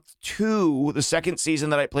in month 2, the second season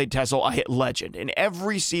that I played Tessel, I hit legend. And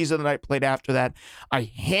every season that I played after that, I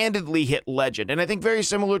handedly hit legend. And I think very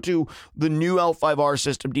similar to the new L5R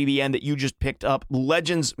system, DBN, that you just picked up,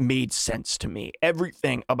 Legends made sense to me.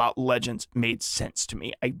 Everything about Legends made sense to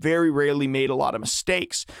me. I very rarely made a lot of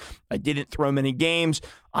mistakes. I didn't throw many games.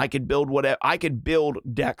 I could build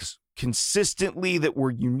decks consistently, that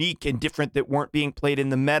were unique and different, that weren't being played in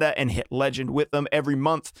the meta, and hit Legend with them. Every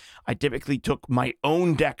month, I typically took my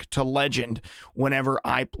own deck to Legend whenever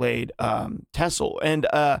I played Tessel. And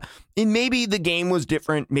maybe the game was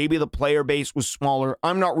different. Maybe the player base was smaller.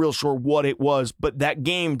 I'm not real sure what it was, but that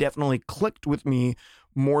game definitely clicked with me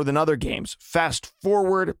more than other games. Fast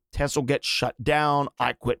forward, Tessel gets shut down.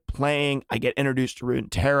 I quit playing. I get introduced to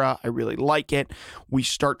Runeterra. I really like it. We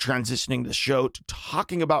start transitioning the show to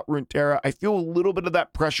talking about Runeterra. I feel a little bit of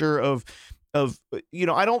that pressure of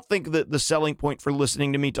I don't think that the selling point for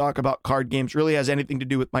listening to me talk about card games really has anything to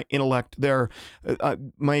do with my intellect.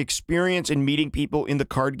 My experience in meeting people in the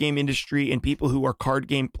card game industry and people who are card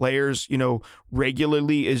game players,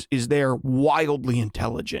 regularly is they're wildly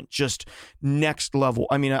intelligent, just next level.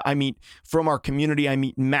 I mean, I meet from our community, I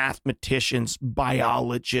meet mathematicians,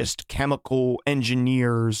 biologists, chemical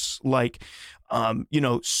engineers, like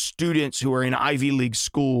students who are in Ivy League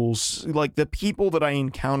schools. Like, the people that I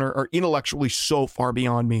encounter are intellectually so far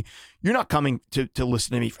beyond me. You're not coming to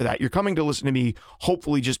listen to me for that. You're coming to listen to me,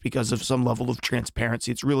 hopefully, just because of some level of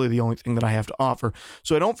transparency. It's really the only thing that I have to offer.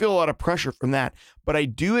 So I don't feel a lot of pressure from that, but I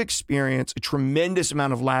do experience a tremendous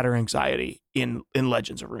amount of ladder anxiety in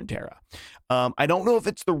Legends of Runeterra. I don't know if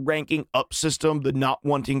it's the ranking up system, the not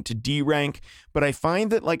wanting to D-rank, but I find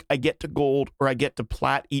that, like, I get to gold or I get to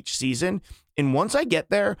plat each season, and once I get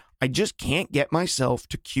there, I just can't get myself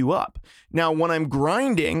to queue up. Now, when I'm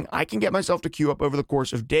grinding, I can get myself to queue up over the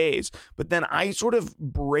course of days, but then I sort of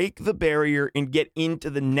break the barrier and get into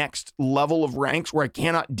the next level of ranks where I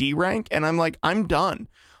cannot D-rank, and I'm like, I'm done.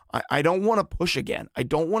 I don't want to push again. I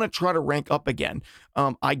don't want to try to rank up again.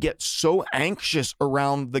 I get so anxious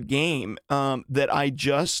around the game that I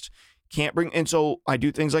just can't bring. And so I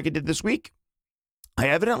do things like I did this week. I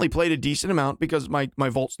evidently played a decent amount because my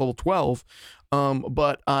vault's level 12,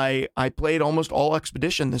 but I played almost all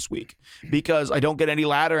Expedition this week because I don't get any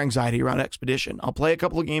ladder anxiety around Expedition. I'll play a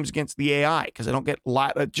couple of games against the AI because I don't get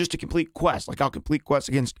just to complete quests. Like, I'll complete quests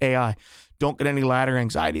against AI. Don't get any ladder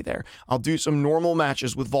anxiety there. I'll do some normal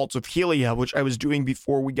matches with Vaults of Helia, which I was doing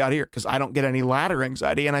before we got here because I don't get any ladder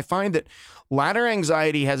anxiety. And I find that ladder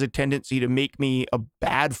anxiety has a tendency to make me a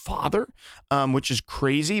bad father, which is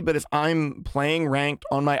crazy. But if I'm playing ranked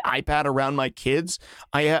on my iPad around my kids,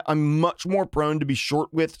 I'm much more prone to be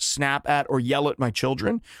short with, snap at, or yell at my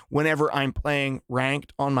children whenever I'm playing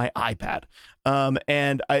ranked on my iPad.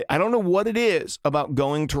 And I don't know what it is about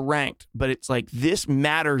going to ranked, but it's like, this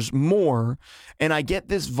matters more. And I get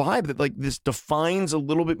this vibe that, like, this defines a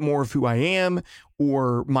little bit more of who I am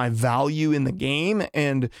or my value in the game.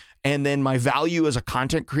 And then my value as a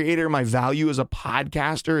content creator, my value as a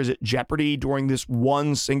podcaster is at jeopardy during this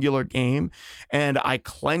one singular game. And I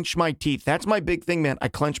clench my teeth. That's my big thing, man. I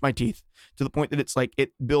clench my teeth to the point that it's like,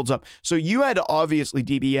 it builds up. So you had, obviously,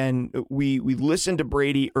 DBN, we listened to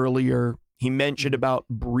Brady earlier. He mentioned about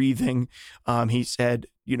breathing. He said,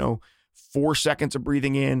 4 seconds of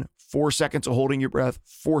breathing in, 4 seconds of holding your breath,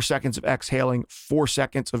 4 seconds of exhaling, 4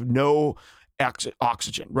 seconds of no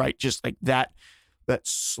oxygen, right? Just like that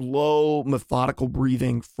slow, methodical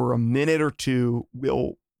breathing for a minute or two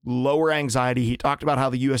will lower anxiety. He talked about how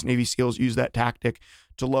the U.S. Navy SEALs use that tactic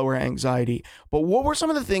to lower anxiety. But what were some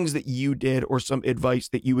of the things that you did, or some advice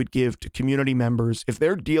that you would give to community members if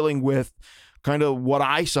they're dealing with kind of what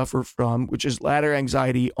I suffer from, which is ladder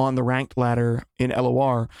anxiety on the ranked ladder in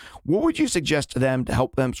LOR? What would you suggest to them to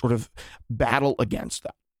help them sort of battle against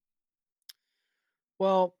that?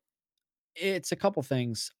 Well, it's a couple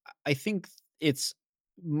things. I think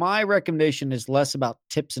my recommendation is less about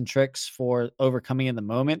tips and tricks for overcoming in the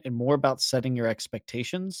moment and more about setting your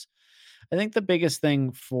expectations. I think the biggest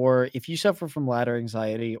thing for if you suffer from ladder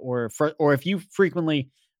anxiety or if you frequently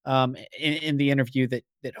in the interview that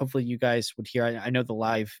hopefully you guys would hear, I know the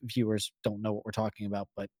live viewers don't know what we're talking about,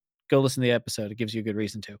 but go listen to the episode. It gives you a good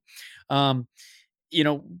reason to.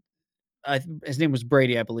 His name was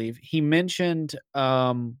Brady, I believe. He mentioned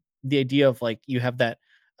the idea of, like, you have that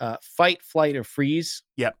fight, flight, or freeze,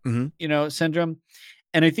 syndrome.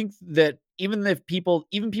 And I think that even people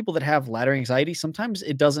that have ladder anxiety, sometimes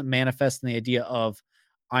it doesn't manifest in the idea of,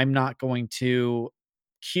 I'm not going to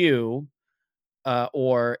queue,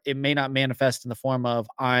 or it may not manifest in the form of,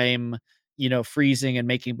 I'm, freezing and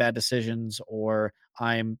making bad decisions, or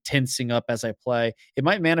I'm tensing up as I play. It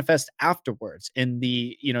might manifest afterwards in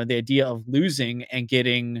the idea of losing and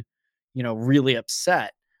getting, really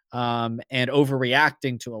upset, and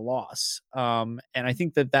overreacting to a loss. And I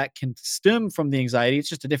think that can stem from the anxiety. It's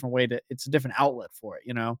just a different it's a different outlet for it,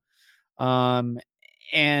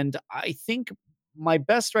 and I think my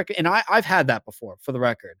best and I've had that before, for the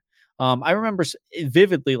record. I remember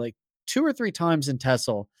vividly, like 2 or 3 times in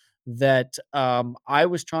Tessel, that I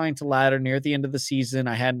was trying to ladder near the end of the season.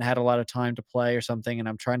 I hadn't had a lot of time to play or something, and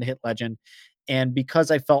I'm trying to hit legend. And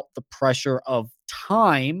because I felt the pressure of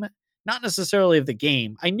time, not necessarily of the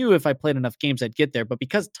game, I knew if I played enough games, I'd get there. But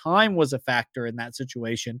because time was a factor in that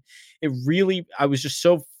situation, I was just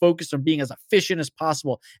so focused on being as efficient as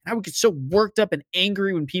possible. And I would get so worked up and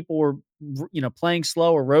angry when people were, playing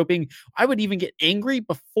slow or roping. I would even get angry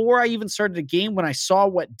before I even started a game when I saw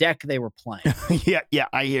what deck they were playing. Yeah,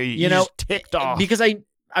 I hear you. You know, just ticked off because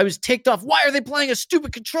I was ticked off. Why are they playing a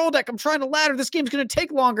stupid control deck? I'm trying to ladder. This game's going to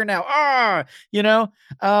take longer now. And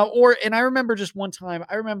I remember just one time,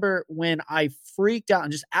 I remember when I freaked out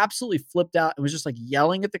and just absolutely flipped out and was just like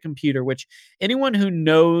yelling at the computer, which anyone who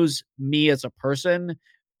knows me as a person,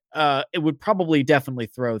 it would probably definitely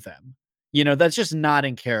throw them. That's just not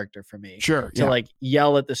in character for me. Sure. To like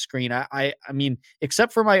yell at the screen. I mean,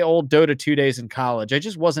 except for my old Dota 2 days in college, I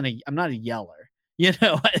just I'm not a yeller. And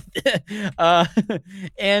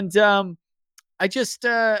I just,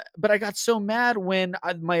 but I got so mad when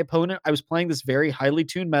my opponent, I was playing this very highly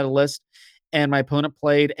tuned Metalist, and my opponent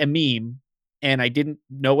played a meme, and I didn't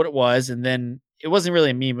know what it was. And then it wasn't really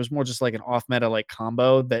a meme. It was more just like an off meta, like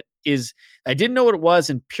combo I didn't know what it was.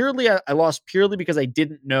 And I lost purely because I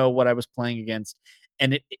didn't know what I was playing against.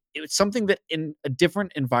 And it was something that in a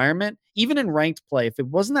different environment, even in ranked play, if it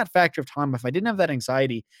wasn't that factor of time, if I didn't have that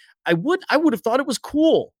anxiety, I would have thought it was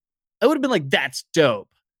cool. I would have been like, that's dope.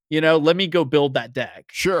 Let me go build that deck.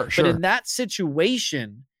 Sure. But in that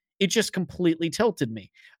situation, it just completely tilted me.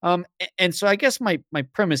 And so I guess my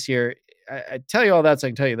premise here, I tell you all that so I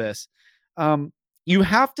can tell you this. You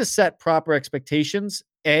have to set proper expectations,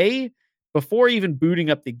 A, before even booting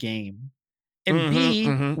up the game. And B,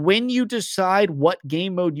 when you decide what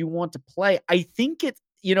game mode you want to play. I think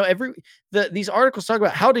these articles talk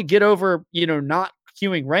about how to get over, not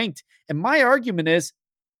queuing ranked. And my argument is,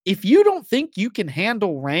 if you don't think you can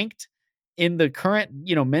handle ranked in the current,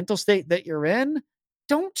 mental state that you're in,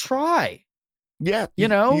 don't try. Yeah.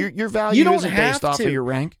 Your value you don't isn't based off of your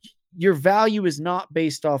rank. Your value is not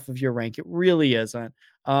based off of your rank. It really isn't.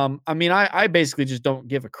 I mean, I basically just don't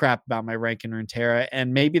give a crap about my rank in Runeterra,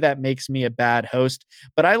 and maybe that makes me a bad host,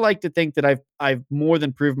 but I like to think that I've more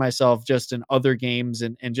than proved myself just in other games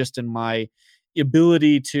and just in my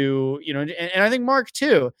ability to, and I think Mark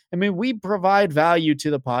too. I mean, we provide value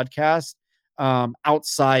to the podcast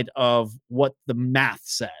outside of what the math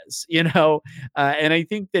says, and I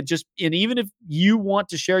think that and even if you want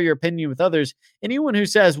to share your opinion with others, anyone who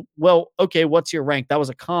says, well, okay, what's your rank? That was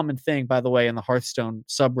a common thing, by the way, in the Hearthstone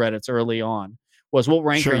subreddits early on, was what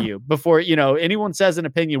rank are you? Before, anyone says an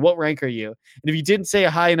opinion, what rank are you? And if you didn't say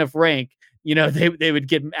a high enough rank, they would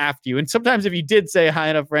get after you. And sometimes if you did say a high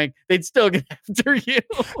enough rank, they'd still get after you.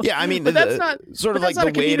 Yeah, I mean, but that's not sort of that's like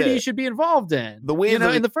not the a way community you should be involved in. The way in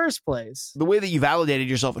the first place. The way that you validated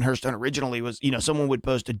yourself in Hearthstone originally was, someone would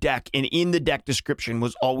post a deck, and in the deck description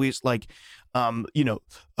was always like,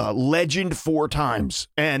 legend 4 times,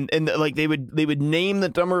 and like they would name the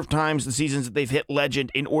number of times the seasons that they've hit legend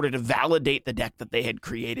in order to validate the deck that they had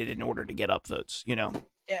created in order to get upvotes.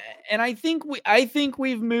 And I think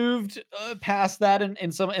we've moved past that in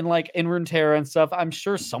Runeterra and stuff. I'm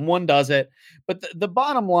sure someone does it, but the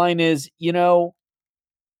bottom line is, you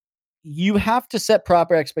have to set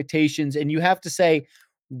proper expectations, and you have to say,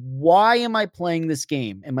 why am I playing this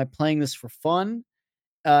game? Am I playing this for fun?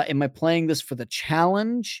 Am I playing this for the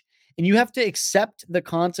challenge? And you have to accept the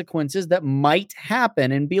consequences that might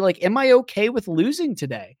happen and be like, am I okay with losing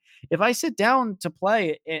today? If I sit down to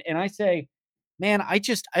play and I say, man, I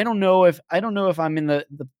don't know if I'm in the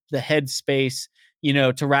headspace,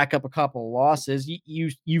 to rack up a couple of losses,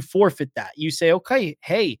 you forfeit that. You say, okay,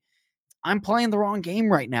 hey, I'm playing the wrong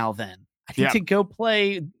game right now. Then I need to go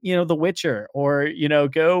play, The Witcher, or,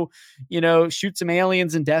 go, shoot some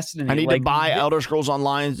aliens in Destiny. I need to buy Elder Scrolls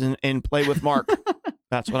Online and play with Mark.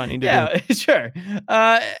 That's what I need to do. Yeah, sure.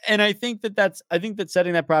 And I think that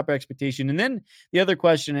setting that proper expectation. And then the other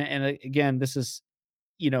question, and again, this is,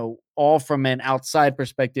 all from an outside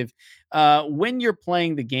perspective, when you're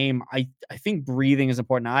playing the game, I think breathing is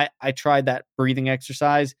important. I tried that breathing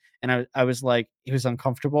exercise, and I was like, it was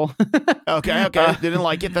uncomfortable. Okay. Didn't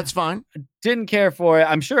like it. That's fine. Didn't care for it.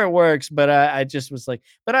 I'm sure it works, but I just was like,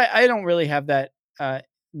 but I don't really have that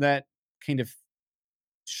kind of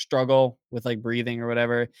struggle with like breathing or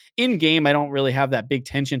whatever in game. I don't really have that big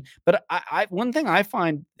tension, but I one thing I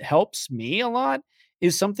find helps me a lot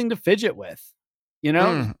is something to fidget with.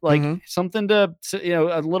 Something to,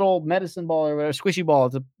 a little medicine ball or a squishy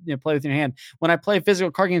ball to play with your hand. When I play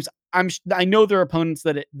physical card games, I know there are opponents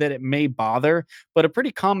that it may bother, but a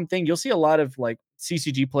pretty common thing, you'll see a lot of like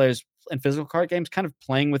CCG players in physical card games kind of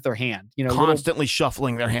playing with their hand, you know, constantly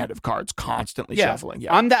shuffling their hand of cards, constantly shuffling.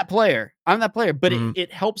 Yeah. I'm that player, but Mhm.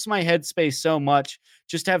 it helps my headspace so much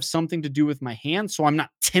just to have something to do with my hand. So I'm not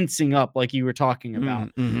tensing up like you were talking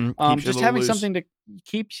about. Mhm. Keeps you a Just little having loose. something to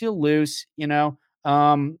keeps you loose, you know?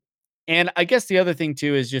 And I guess the other thing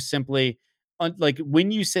too is just simply like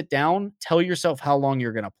when you sit down, tell yourself how long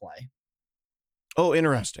you're going to play. Oh,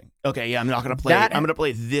 interesting. Okay, yeah, I'm not going to play. I'm going to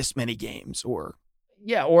play this many games, or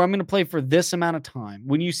or I'm going to play for this amount of time.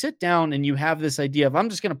 When you sit down and you have this idea of I'm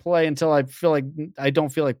just going to play until I feel like I don't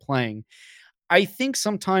feel like playing, I think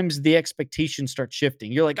sometimes the expectations start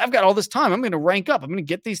shifting. You're like, I've got all this time. I'm going to rank up. I'm going to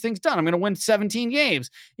get these things done. I'm going to win 17 games.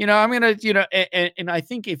 You know, I'm going to, you know, and I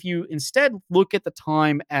think if you instead look at the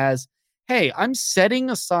time as, hey, I'm setting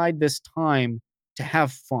aside this time to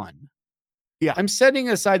have fun. Yeah. I'm setting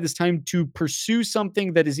aside this time to pursue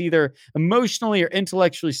something that is either emotionally or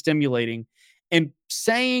intellectually stimulating, and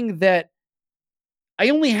saying that I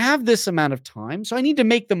only have this amount of time, so I need to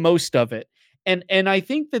make the most of it. And I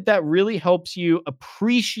think that really helps you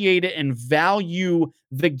appreciate it and value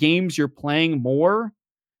the games you're playing more,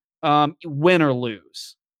 win or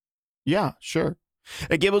lose. yeah, sure.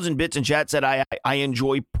 Gibbles and Bits in chat said, I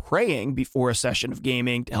enjoy praying before a session of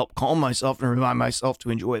gaming to help calm myself and remind myself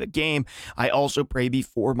to enjoy the game. I also pray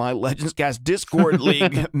before my Legends Cast Discord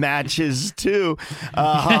League matches too.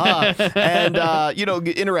 And, you know,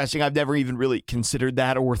 interesting. I've never even really considered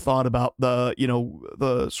that or thought about the, you know,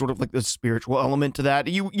 the sort of like the spiritual element to that.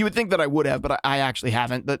 You would think that I would have, but I actually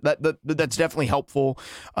haven't. That's definitely helpful,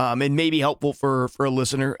 and maybe helpful for a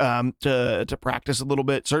listener to practice a little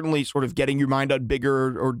bit. Certainly sort of getting your mind on bigger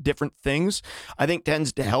or different things, I think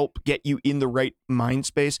tends to help get you in the right mind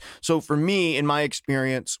space. So for me, in my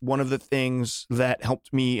experience, one of the things that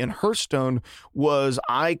helped me in Hearthstone was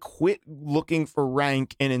I quit looking for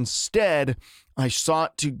rank, and instead I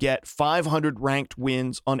sought to get 500 ranked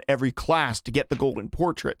wins on every class to get the golden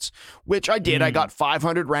portraits, which I did. I got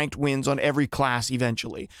 500 ranked wins on every class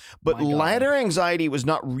eventually. But ladder anxiety was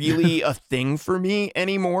not really a thing for me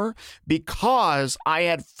anymore because I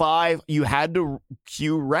had you had to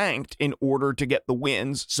queue ranked in order to get the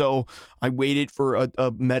wins. So I waited for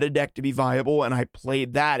a meta deck to be viable, and I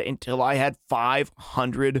played that until I had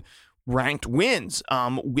 500 ranked wins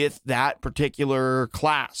with that particular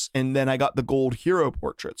class, and then I got the gold hero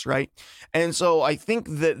portraits, right? And so I think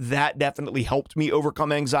that definitely helped me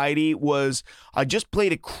overcome anxiety. Was I just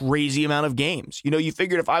played a crazy amount of games. You know, you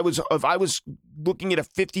figured if I was looking at a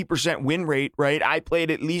 50% win rate, right, I played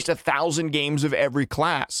at least 1,000 games of every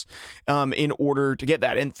class in order to get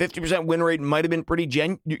that, and 50% win rate might have been pretty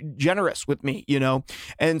generous with me, you know.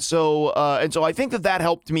 And so I think that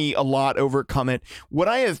helped me a lot overcome it. What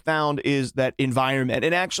I have found is that environment,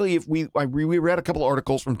 and actually if we read a couple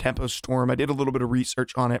articles from Tempo Storm. I did a little bit of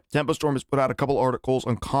research on it. Tempo Storm has put out a couple articles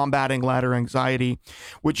on combating ladder anxiety,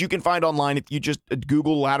 which you can find online. If you just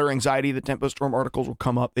Google ladder anxiety, the Tempo Storm articles will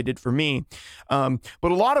come up. They did for me. But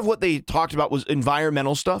a lot of what they talked about was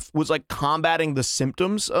environmental stuff, was like combating the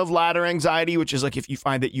symptoms of ladder anxiety, which is like if you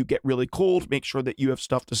find that you get really cold, make sure that you have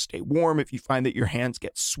stuff to stay warm. If you find that your hands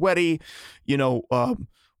get sweaty, you know,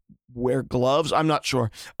 wear gloves. I'm not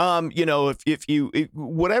sure. You know, if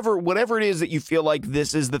whatever it is that you feel like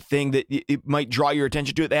this is the thing that it might draw your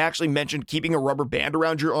attention to it. They actually mentioned keeping a rubber band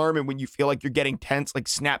around your arm, and when you feel like you're getting tense, like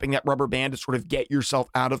snapping that rubber band to sort of get yourself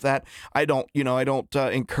out of that. I don't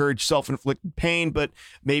encourage self-inflicted pain, but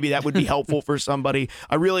maybe that would be helpful for somebody.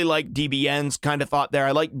 I really like DBN's kind of thought there.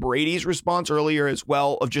 I like Brady's response earlier as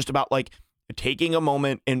well, of just about like taking a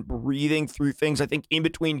moment and breathing through things. I think in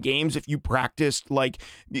between games, if you practiced, like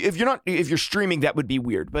if you're streaming, that would be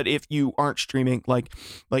weird. But if you aren't streaming, like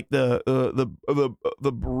the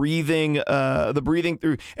breathing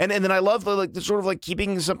through, and then I love the sort of like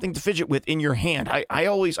keeping something to fidget with in your hand.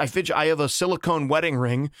 I fidget. I have a silicone wedding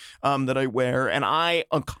ring that I wear, and I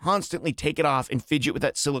constantly take it off and fidget with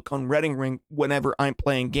that silicone wedding ring whenever I'm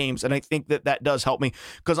playing games. And I think that does help me,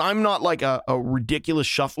 because I'm not like a ridiculous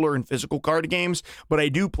shuffler in physical card games, but I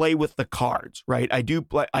do play with the cards, right? I do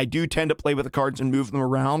tend to play with the cards and move them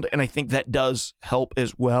around, and I think that does help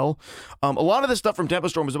as well. A lot of the stuff from Tempo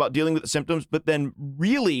Storm was about dealing with the symptoms, but then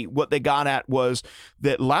really what they got at was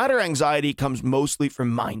that ladder anxiety comes mostly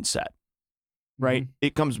from mindset. Right? Mm-hmm.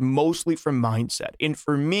 It comes mostly from mindset. And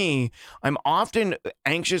for me, I'm often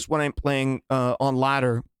anxious when I'm playing on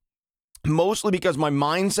ladder mostly because my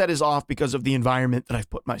mindset is off because of the environment that I've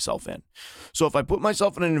put myself in. So if I put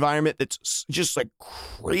myself in an environment that's just like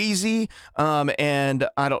crazy, and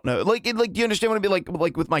I don't know, like do you understand what I mean?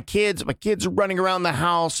 Like with my kids are running around the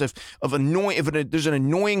house. If there's an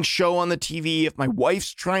annoying show on the TV, if my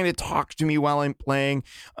wife's trying to talk to me while I'm playing,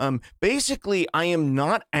 basically I am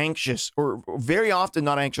not anxious, or very often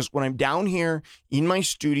not anxious, when I'm down here in my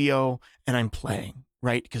studio and I'm playing,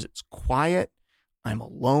 right? Because it's quiet, I'm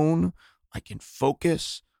alone, I can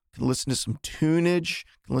focus, can listen to some tunage,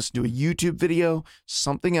 can listen to a YouTube video,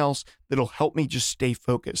 something else that'll help me just stay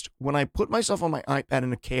focused. When I put myself on my iPad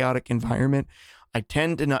in a chaotic environment, I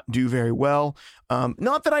tend to not do very well.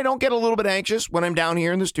 Not that I don't get a little bit anxious when I'm down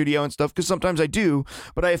here in the studio and stuff, because sometimes I do,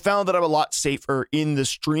 but I have found that I'm a lot safer in the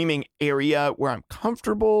streaming area where I'm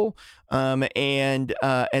comfortable, and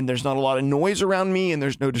there's not a lot of noise around me and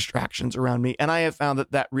there's no distractions around me. And I have found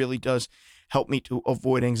that really does help me to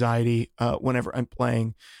avoid anxiety whenever I'm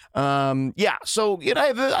playing. So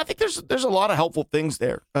I think there's a lot of helpful things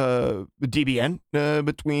there. DBN,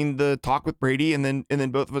 between the talk with Brady and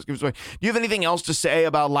then both of us give us away. Do you have anything else to say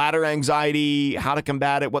about ladder anxiety, how to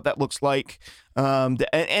combat it, what that looks like?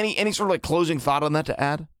 Any sort of like closing thought on that to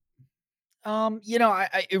add?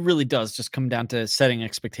 It really does just come down to setting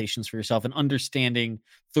expectations for yourself and understanding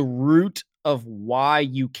the root of why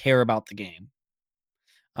you care about the game.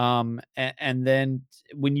 And then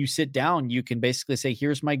when you sit down, you can basically say,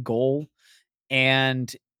 here's my goal.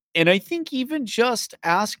 And I think even just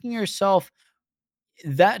asking yourself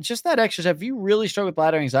that exercise, if you really struggle with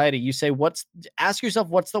ladder anxiety, you say, ask yourself,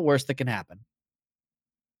 what's the worst that can happen?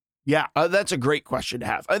 Yeah, that's a great question to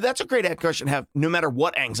have. That's a great question to have no matter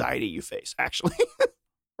what anxiety you face, actually.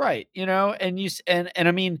 Right. And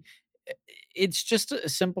I mean, it's just a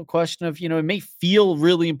simple question of, it may feel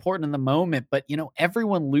really important in the moment, but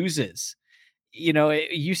everyone loses.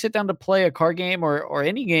 You sit down to play a card game or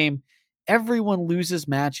any game, everyone loses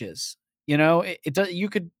matches. It does. You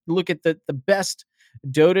could look at the best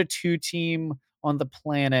Dota 2 team on the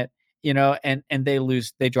planet, and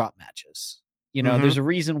they drop matches. There's a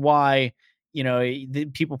reason why, the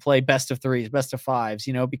people play best of 3s, best of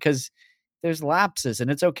 5s, because there's lapses and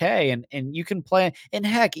it's okay. And you can play, and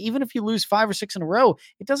heck, even if you lose 5 or 6 in a row,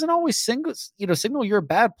 it doesn't always signal you're a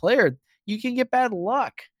bad player. You can get bad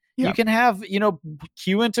luck. Yeah. You can have,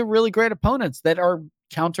 queue into really great opponents that are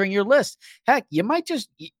countering your list. Heck, you might just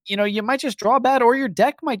draw bad, or your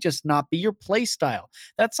deck might just not be your play style.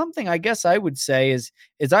 That's something I guess I would say is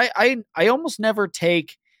I almost never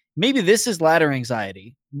take, maybe this is ladder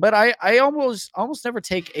anxiety, but I almost never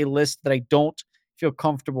take a list that I don't feel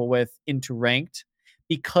comfortable with into ranked,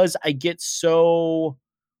 because I get so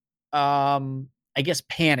I guess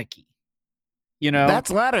panicky.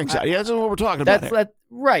 That's ladder anxiety. That's what we're talking about.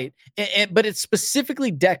 Right. But it's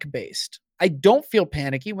specifically deck based. I don't feel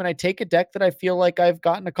panicky when I take a deck that I feel like I've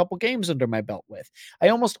gotten a couple games under my belt with. I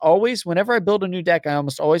almost always, whenever I build a new deck, I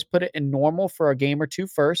almost always put it in normal for a game or two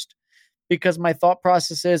first, because my thought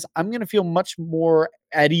process is I'm going to feel much more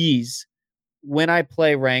at ease when I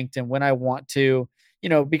play ranked and when I want to,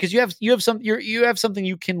 because you have something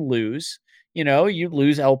you can lose, you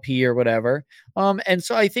lose LP or whatever. And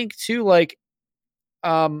so I think too, like,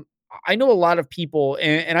 I know a lot of people,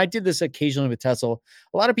 and I did this occasionally with Tessel.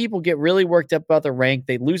 A lot of people get really worked up about the rank.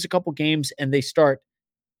 They lose a couple games and they start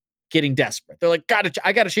getting desperate. They're like,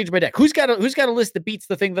 I got to change my deck. Who's got a list that beats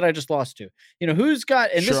the thing that I just lost to? Who's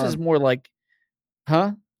got, and sure. This is more like,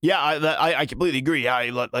 huh? Yeah, I completely agree.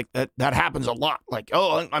 Like that happens a lot. Like,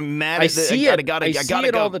 oh, I'm mad. I see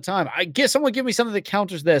it all the time. I guess someone give me something that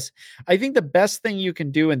counters this. I think the best thing you can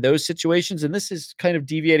do in those situations, and this is kind of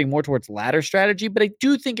deviating more towards ladder strategy, but I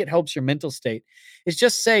do think it helps your mental state, is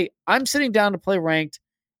just say, I'm sitting down to play ranked,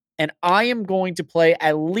 and I am going to play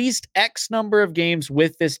at least X number of games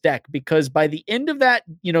with this deck, because by the end of that,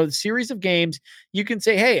 the series of games, you can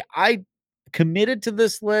say, hey, I committed to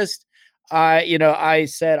this list. I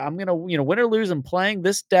said, I'm going to, win or lose, I'm playing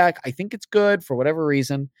this deck. I think it's good for whatever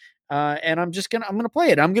reason. And I'm going to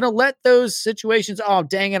play it. I'm going to let those situations, oh,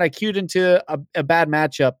 dang it, I queued into a bad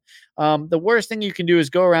matchup. The worst thing you can do is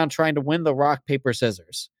go around trying to win the rock, paper,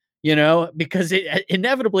 scissors, because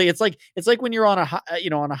inevitably it's like when you're on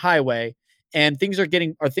a highway and things are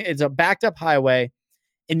it's a backed up highway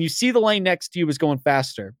and you see the lane next to you is going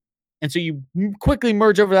faster. And so you quickly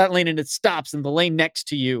merge over that lane and it stops and the lane next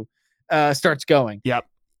to you starts going. Yep.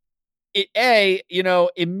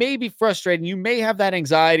 It may be frustrating. You may have that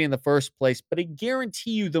anxiety in the first place, but I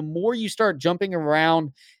guarantee you, the more you start jumping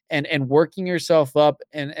around and working yourself up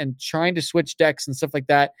and trying to switch decks and stuff like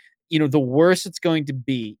that, the worse it's going to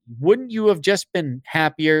be. Wouldn't you have just been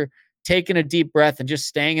happier taking a deep breath and just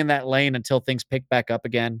staying in that lane until things pick back up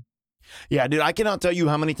again. Yeah, dude, I cannot tell you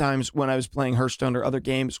how many times when I was playing Hearthstone or other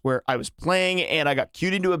games where I was playing and I got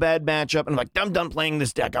queued into a bad matchup and I'm like, I'm done playing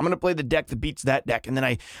this deck. I'm going to play the deck that beats that deck. And then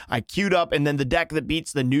I queued up and then the deck that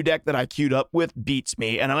beats the new deck that I queued up with beats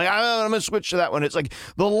me. And I'm like, I'm going to switch to that one. It's like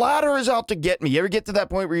the ladder is out to get me. You ever get to that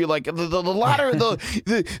point where you're like, the ladder,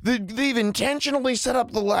 they've intentionally set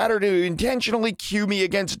up the ladder to intentionally queue me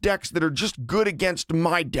against decks that are just good against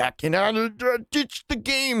my deck. And it's the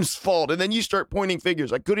game's fault. And then you start pointing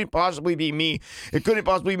fingers. I couldn't possibly be me. It couldn't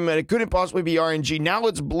possibly be Meta. It couldn't possibly be RNG. Now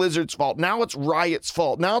it's Blizzard's fault. Now it's Riot's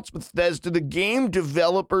fault. Now it's Bethesda. The game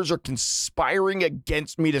developers are conspiring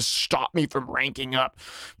against me to stop me from ranking up.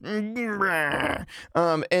 And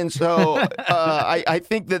so I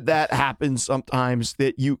think that happens sometimes,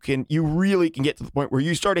 that you really can get to the point where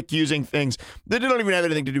you start accusing things that don't even have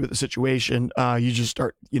anything to do with the situation. You just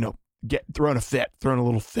start, throwing a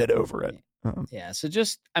little fit over it. Yeah. So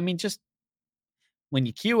just when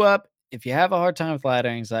you queue up, if you have a hard time with ladder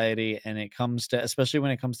anxiety and especially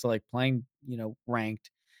when it comes to like playing,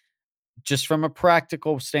 ranked, just from a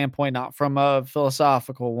practical standpoint, not from a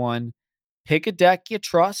philosophical one, pick a deck you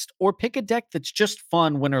trust or pick a deck that's just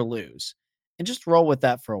fun, win or lose, and just roll with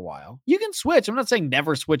that for a while. You can switch. I'm not saying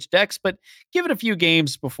never switch decks, but give it a few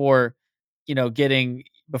games before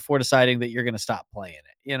deciding that you're going to stop playing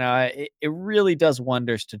it. It really does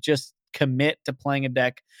wonders to just commit to playing a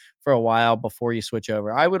deck for a while before you switch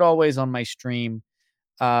over. I would always on my stream,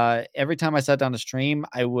 every time I sat down to stream,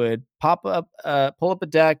 I would pull up a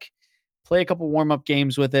deck, play a couple warm-up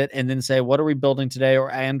games with it, and then say, what are we building today,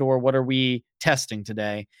 or what are we testing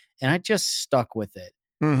today? And I just stuck with it.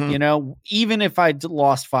 Mm-hmm. Even if I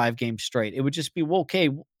lost 5 games straight, it would just be, well, okay,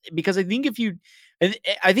 because I think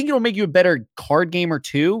it'll make you a better card gamer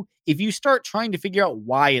too if you start trying to figure out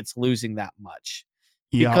why it's losing that much.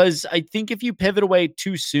 Yeah. Because I think if you pivot away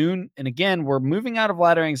too soon, and again, we're moving out of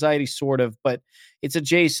ladder anxiety sort of, but it's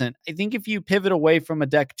adjacent. I think if you pivot away from a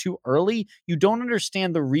deck too early, you don't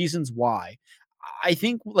understand the reasons why. I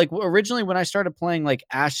think like originally when I started playing like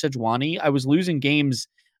Ash Sejuani, I was losing games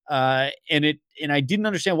and I didn't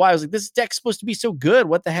understand why. I was like, this deck's supposed to be so good.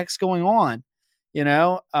 What the heck's going on?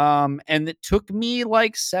 And it took me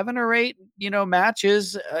like 7 or 8,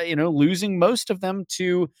 matches, losing most of them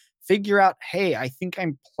to figure out, hey, I think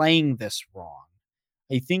I'm playing this wrong.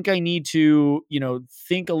 I think I need to,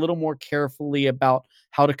 think a little more carefully about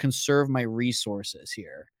how to conserve my resources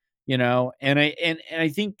here, and I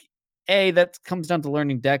think that comes down to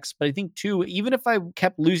learning decks, but I think too, even if I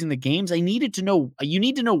kept losing the games, you need to know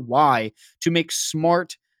why to make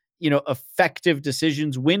smart, effective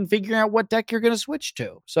decisions when figuring out what deck you're going to switch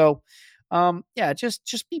to. So,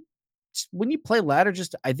 just when you play ladder,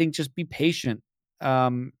 I think just be patient.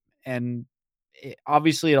 And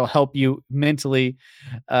obviously it'll help you mentally,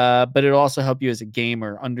 but it'll also help you as a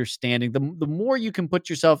gamer, understanding the more you can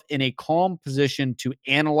put yourself in a calm position to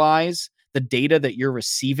analyze the data that you're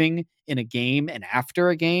receiving in a game and after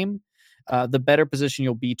a game, the better position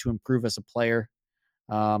you'll be to improve as a player.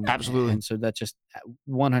 Absolutely. And so that just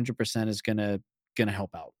 100% is going to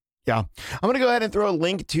help out. Yeah. I'm going to go ahead and throw a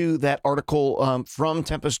link to that article from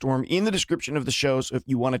Tempest Storm in the description of the show. So if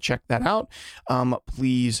you want to check that out,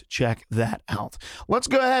 please check that out. Let's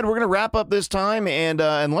go ahead. We're going to wrap up this time and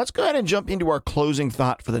let's go ahead and jump into our closing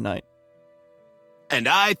thought for the night. And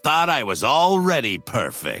I thought I was already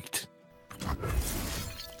perfect.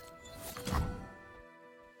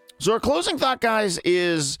 So our closing thought, guys,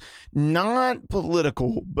 is not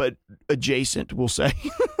political, but adjacent, we'll say.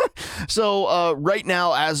 So right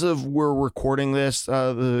now, as of we're recording this,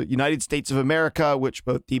 the United States of America, which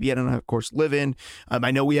both DBN and I, of course, live in,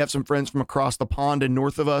 I know we have some friends from across the pond and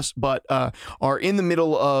north of us, but are in the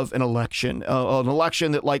middle of an election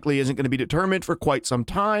that likely isn't going to be determined for quite some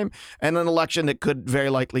time, and an election that could very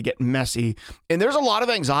likely get messy. And there's a lot of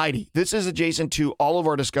anxiety. This is adjacent to all of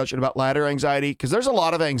our discussion about ladder anxiety, because there's a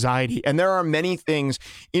lot of anxiety, and there are many things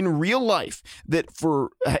in real life that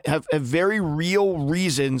have very real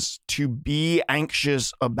reasons to be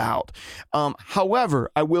anxious about.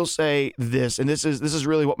 However, I will say this, and this is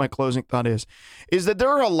really what my closing thought is that there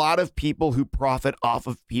are a lot of people who profit off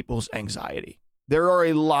of people's anxiety. There are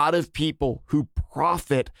a lot of people who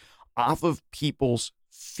profit off of people's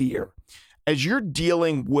fear. As you're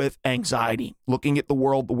dealing with anxiety, looking at the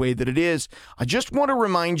world the way that it is, I just want to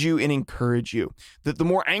remind you and encourage you that the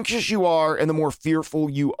more anxious you are and the more fearful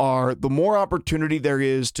you are, the more opportunity there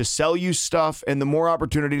is to sell you stuff and the more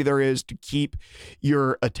opportunity there is to keep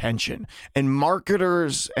your attention. And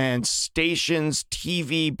marketers and stations,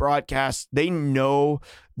 TV broadcasts, they know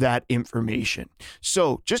that information.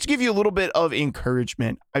 So just to give you a little bit of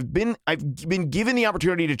encouragement, I've been given the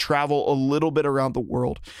opportunity to travel a little bit around the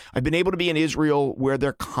world. I've been able to be in Israel, where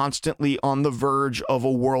they're constantly on the verge of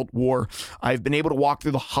a world war. I've been able to walk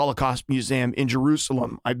through the Holocaust Museum in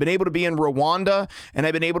Jerusalem. I've been able to be in Rwanda, and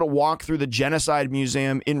I've been able to walk through the Genocide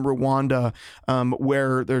Museum in Rwanda,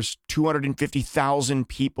 where there's 250,000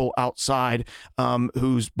 people outside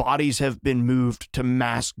whose bodies have been moved to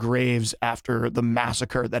mass graves after the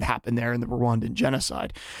massacre that happened there in the Rwandan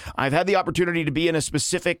genocide. I've had the opportunity to be in a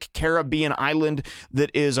specific Caribbean island that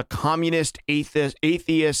is a communist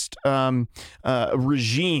atheist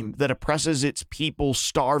regime that oppresses its people,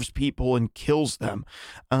 starves people, and kills them.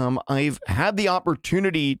 I've had the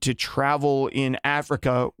opportunity to travel in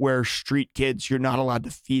Africa, where street kids, you're not allowed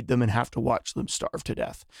to feed them and have to watch them starve to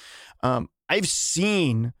death. I've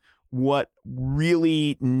seen what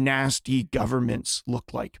really nasty governments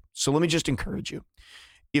look like. So let me just encourage you.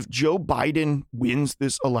 If Joe Biden wins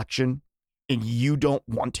this election and you don't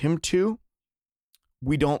want him to,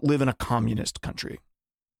 we don't live in a communist country.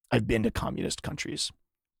 I've been to communist countries.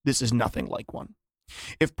 This is nothing like one.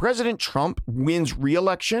 If President Trump wins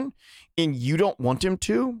re-election and you don't want him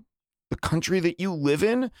to, the country that you live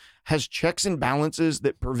in has checks and balances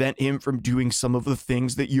that prevent him from doing some of the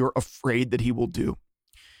things that you're afraid that he will do.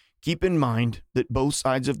 Keep in mind that both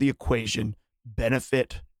sides of the equation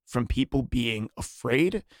benefit from people being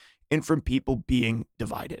afraid and from people being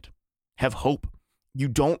divided. Have hope. You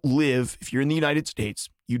don't live, if you're in the United States,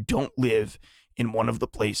 you don't live in one of the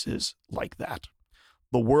places like that.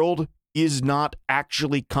 The world is not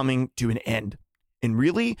actually coming to an end. And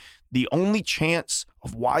really, the only chance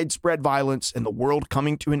of widespread violence and the world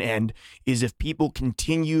coming to an end is if people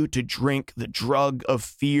continue to drink the drug of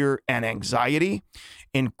fear and anxiety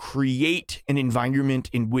and create an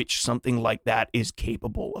environment in which something like that is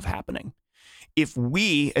capable of happening. If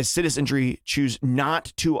we as citizenry choose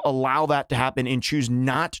not to allow that to happen and choose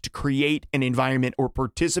not to create an environment or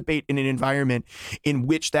participate in an environment in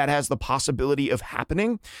which that has the possibility of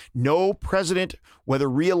happening, no president, whether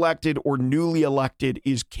reelected or newly elected,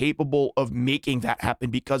 is capable of making that happen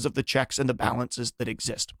because of the checks and the balances that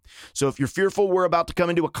exist. So if you're fearful we're about to come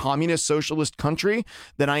into a communist socialist country,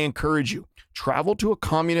 then I encourage you, travel to a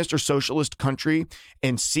communist or socialist country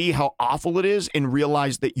and see how awful it is and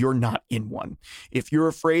realize that you're not in one. If you're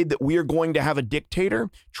afraid that we are going to have a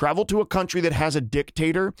dictator, travel to a country that has a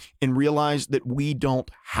dictator and realize that we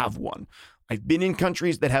don't have one. I've been in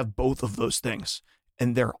countries that have both of those things,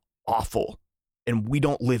 and they're awful, and we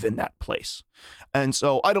don't live in that place. And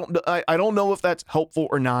so I don't know if that's helpful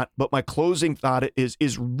or not, but my closing thought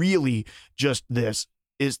is really just this,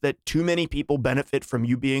 is that too many people benefit from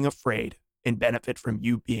you being afraid and benefit from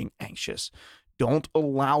you being anxious. Don't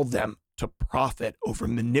allow them to profit over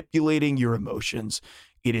manipulating your emotions.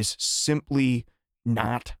 It is simply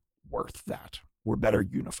not worth that. We're better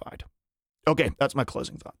unified. Okay, that's my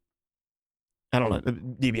closing thought. I don't know.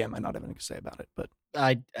 DBM might not have anything to say about it, but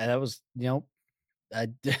that was,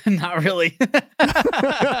 not really.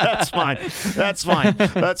 That's fine. That's fine.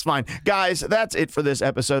 That's fine. Guys, that's it for this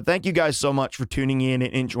episode. Thank you guys so much for tuning in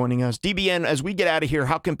and joining us. DBN, as we get out of here,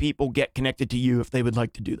 how can people get connected to you if they would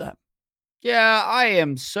like to do that? Yeah, I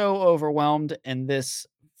am so overwhelmed in this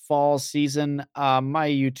fall season. My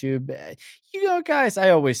YouTube, guys, I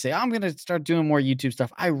always say I'm going to start doing more YouTube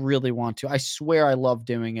stuff. I really want to. I swear I love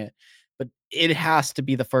doing it, but it has to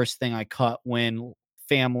be the first thing I cut when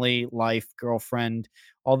family, life, girlfriend,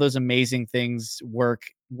 all those amazing things, work,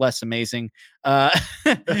 less amazing,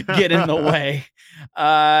 get in the way.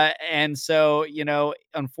 And so,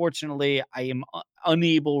 unfortunately, I am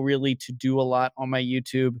unable really to do a lot on my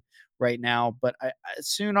YouTube right now, but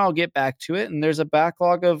soon I'll get back to it. And there's a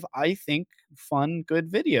backlog of, I think, fun,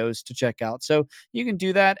 good videos to check out. So you can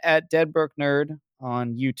do that at Dead Broke Nerd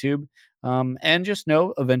on YouTube. And just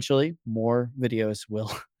know eventually more videos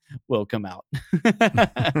will come out.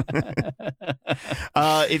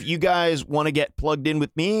 If you guys want to get plugged in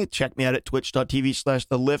with me, check me out at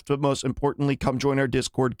twitch.tv/thelift. But most importantly, come join our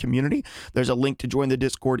Discord community. There's a link to join the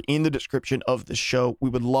Discord in the description of the show. We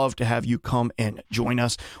would love to have you come and join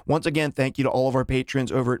us. Once again, thank you to all of our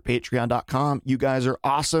patrons over at patreon.com. You guys are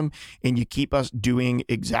awesome, and you keep us doing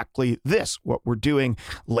exactly this, what we're doing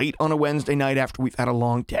late on a Wednesday night after we've had a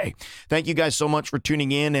long day. Thank you guys so much for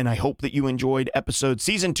tuning in, and I hope that you enjoyed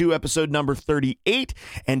season 2, episode number 38,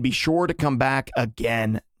 and be sure to come back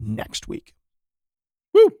again next week.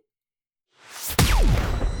 Woo!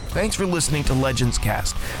 Thanks for listening to Legends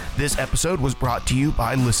Cast. This episode was brought to you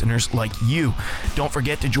by listeners like you. Don't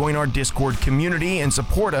forget to join our Discord community and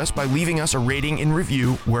support us by leaving us a rating and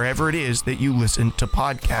review wherever it is that you listen to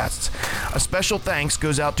podcasts. A special thanks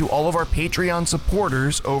goes out to all of our Patreon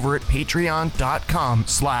supporters over at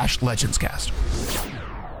patreon.com/legendscast.